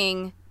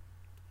thinking?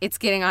 It's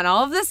getting on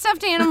all of the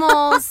stuffed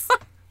animals.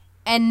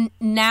 And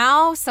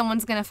now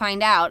someone's going to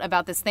find out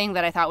about this thing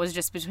that I thought was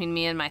just between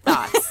me and my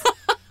thoughts.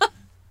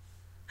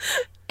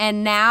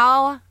 And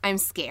now I'm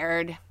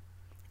scared.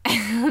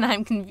 And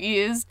I'm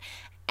confused.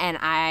 And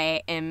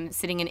I am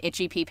sitting in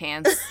itchy pee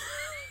pants.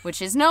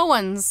 which is no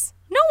one's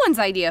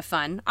idea of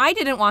fun. I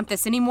didn't want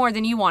this any more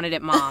than you wanted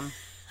it, Mom.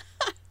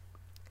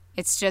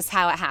 It's just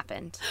how it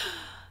happened.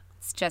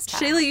 It's just how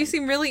it Shaylee, happened. you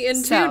seem really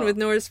in tune with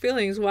Nora's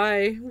feelings.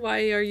 Why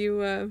are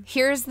you...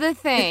 Here's the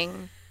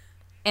thing.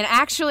 And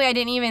actually, I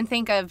didn't even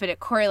think of, but it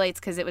correlates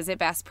because it was at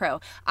Bass Pro.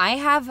 I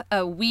have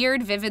a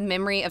weird, vivid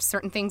memory of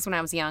certain things when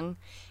I was young.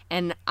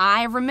 And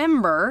I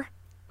remember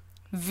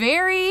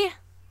very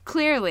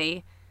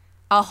clearly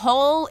a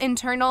whole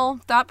internal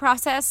thought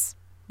process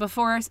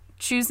before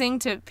choosing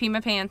to pee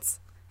my pants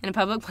in a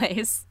public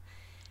place.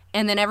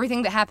 And then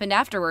everything that happened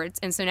afterwards.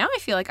 And so now I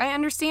feel like I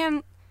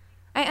understand.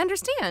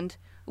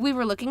 We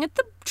were looking at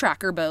the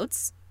tracker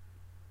boats.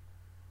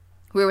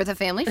 We were with a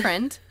family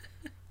friend.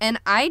 And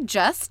I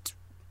just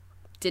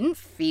didn't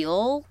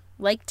feel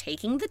like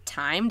taking the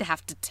time to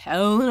have to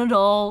tell an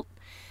adult.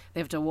 They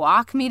have to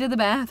walk me to the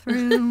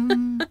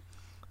bathroom.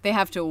 They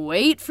have to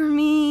wait for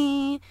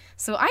me.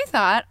 So I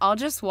thought I'll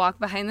just walk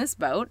behind this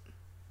boat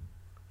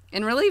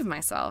and relieve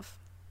myself.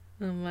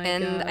 Oh my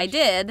And gosh. I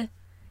did.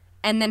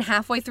 And then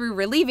halfway through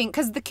relieving,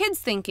 because the kid's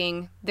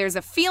thinking, there's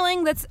a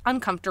feeling that's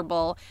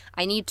uncomfortable.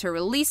 I need to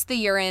release the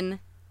urine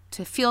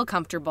to feel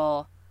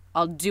comfortable.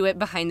 I'll do it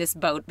behind this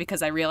boat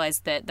because I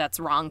realized that that's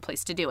the wrong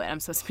place to do it. I'm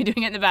supposed to be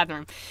doing it in the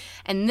bathroom.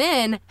 And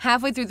then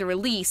halfway through the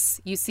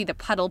release, you see the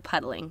puddle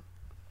puddling.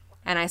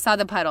 And I saw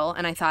the puddle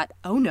and I thought,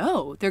 oh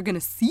no, they're going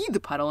to see the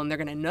puddle and they're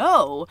going to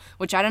know,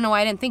 which I don't know why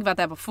I didn't think about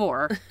that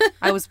before.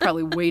 I was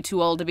probably way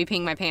too old to be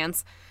peeing my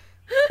pants.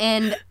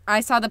 And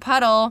I saw the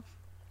puddle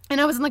and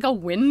I was in like a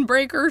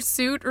windbreaker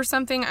suit or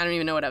something. I don't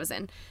even know what I was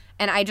in.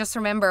 And I just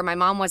remember my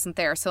mom wasn't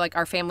there. So like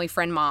our family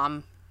friend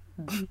mom,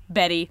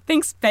 Betty,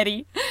 thanks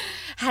Betty,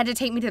 had to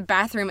take me to the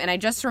bathroom. And I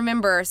just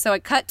remember, so I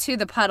cut to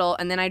the puddle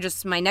and then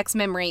my next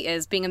memory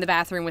is being in the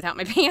bathroom without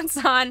my pants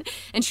on.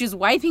 And she was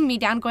wiping me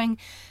down going,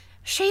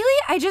 Shaylee,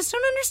 I just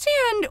don't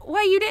understand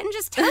why you didn't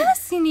just tell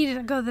us you needed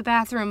to go to the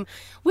bathroom.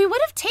 We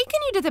would have taken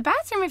you to the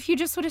bathroom if you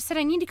just would have said,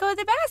 I need to go to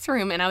the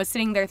bathroom. And I was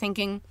sitting there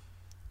thinking,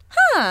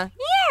 yeah,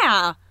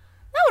 that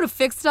would have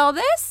fixed all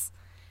this.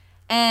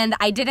 And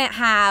I didn't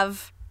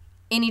have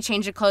any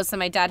change of clothes, so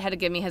my dad had to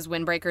give me his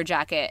windbreaker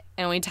jacket,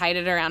 and we tied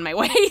it around my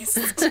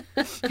waist.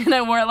 And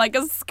I wore it like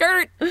a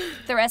skirt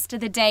the rest of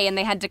the day, and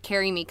they had to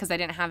carry me because I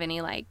didn't have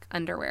any, like,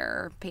 underwear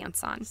or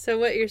pants on. So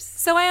what you're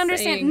So I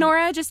understand. saying...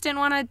 Nora just didn't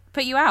want to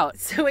put you out.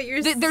 So what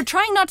you're... They're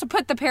trying not to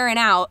put the parent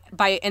out,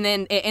 and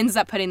then it ends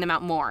up putting them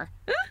out more.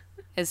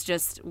 It's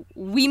just,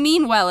 we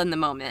mean well in the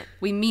moment.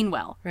 We mean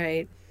well.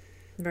 Right.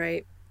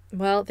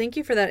 Well, thank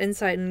you for that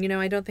insight. And,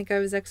 I don't think I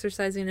was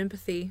exercising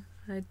empathy.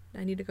 I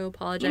need to go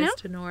apologize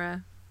to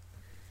Nora.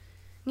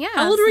 Yeah.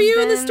 How old were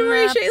you in the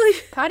story,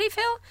 Shaylee? Potty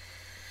Phil?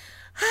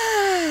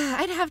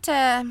 I'd have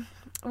to...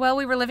 Well,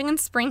 we were living in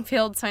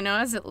Springfield, so I know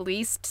I was at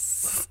least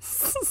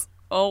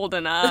old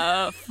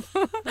enough.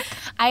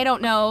 I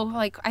don't know.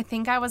 Like, I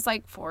think I was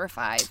like 4 or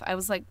 5. I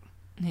was like...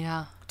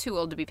 Yeah. Too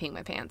old to be peeing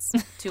my pants.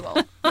 Too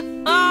old.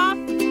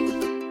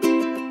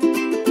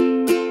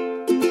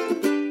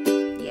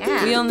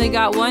 Yeah. We only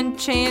got one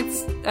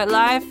chance at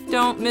life.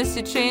 Don't miss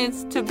a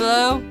chance to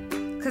blow.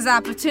 'Cause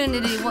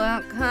opportunity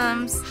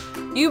comes.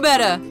 You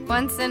better.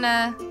 Once in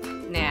a...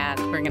 Nah,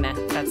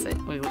 that's it.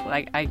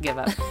 I give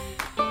up.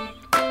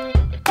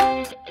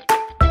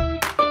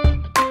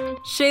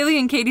 Shaylee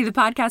and Katie, the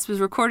podcast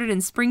was recorded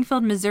in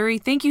Springfield, Missouri.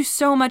 Thank you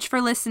so much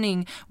for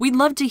listening. We'd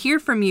love to hear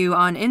from you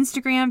on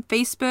Instagram,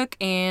 Facebook,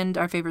 and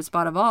our favorite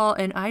spot of all,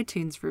 an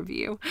iTunes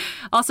review.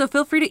 Also,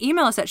 feel free to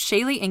email us at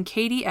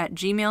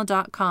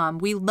shayleeandkatie@gmail.com.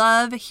 We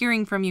love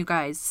hearing from you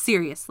guys.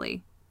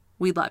 Seriously.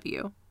 We love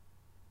you.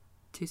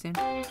 Too soon?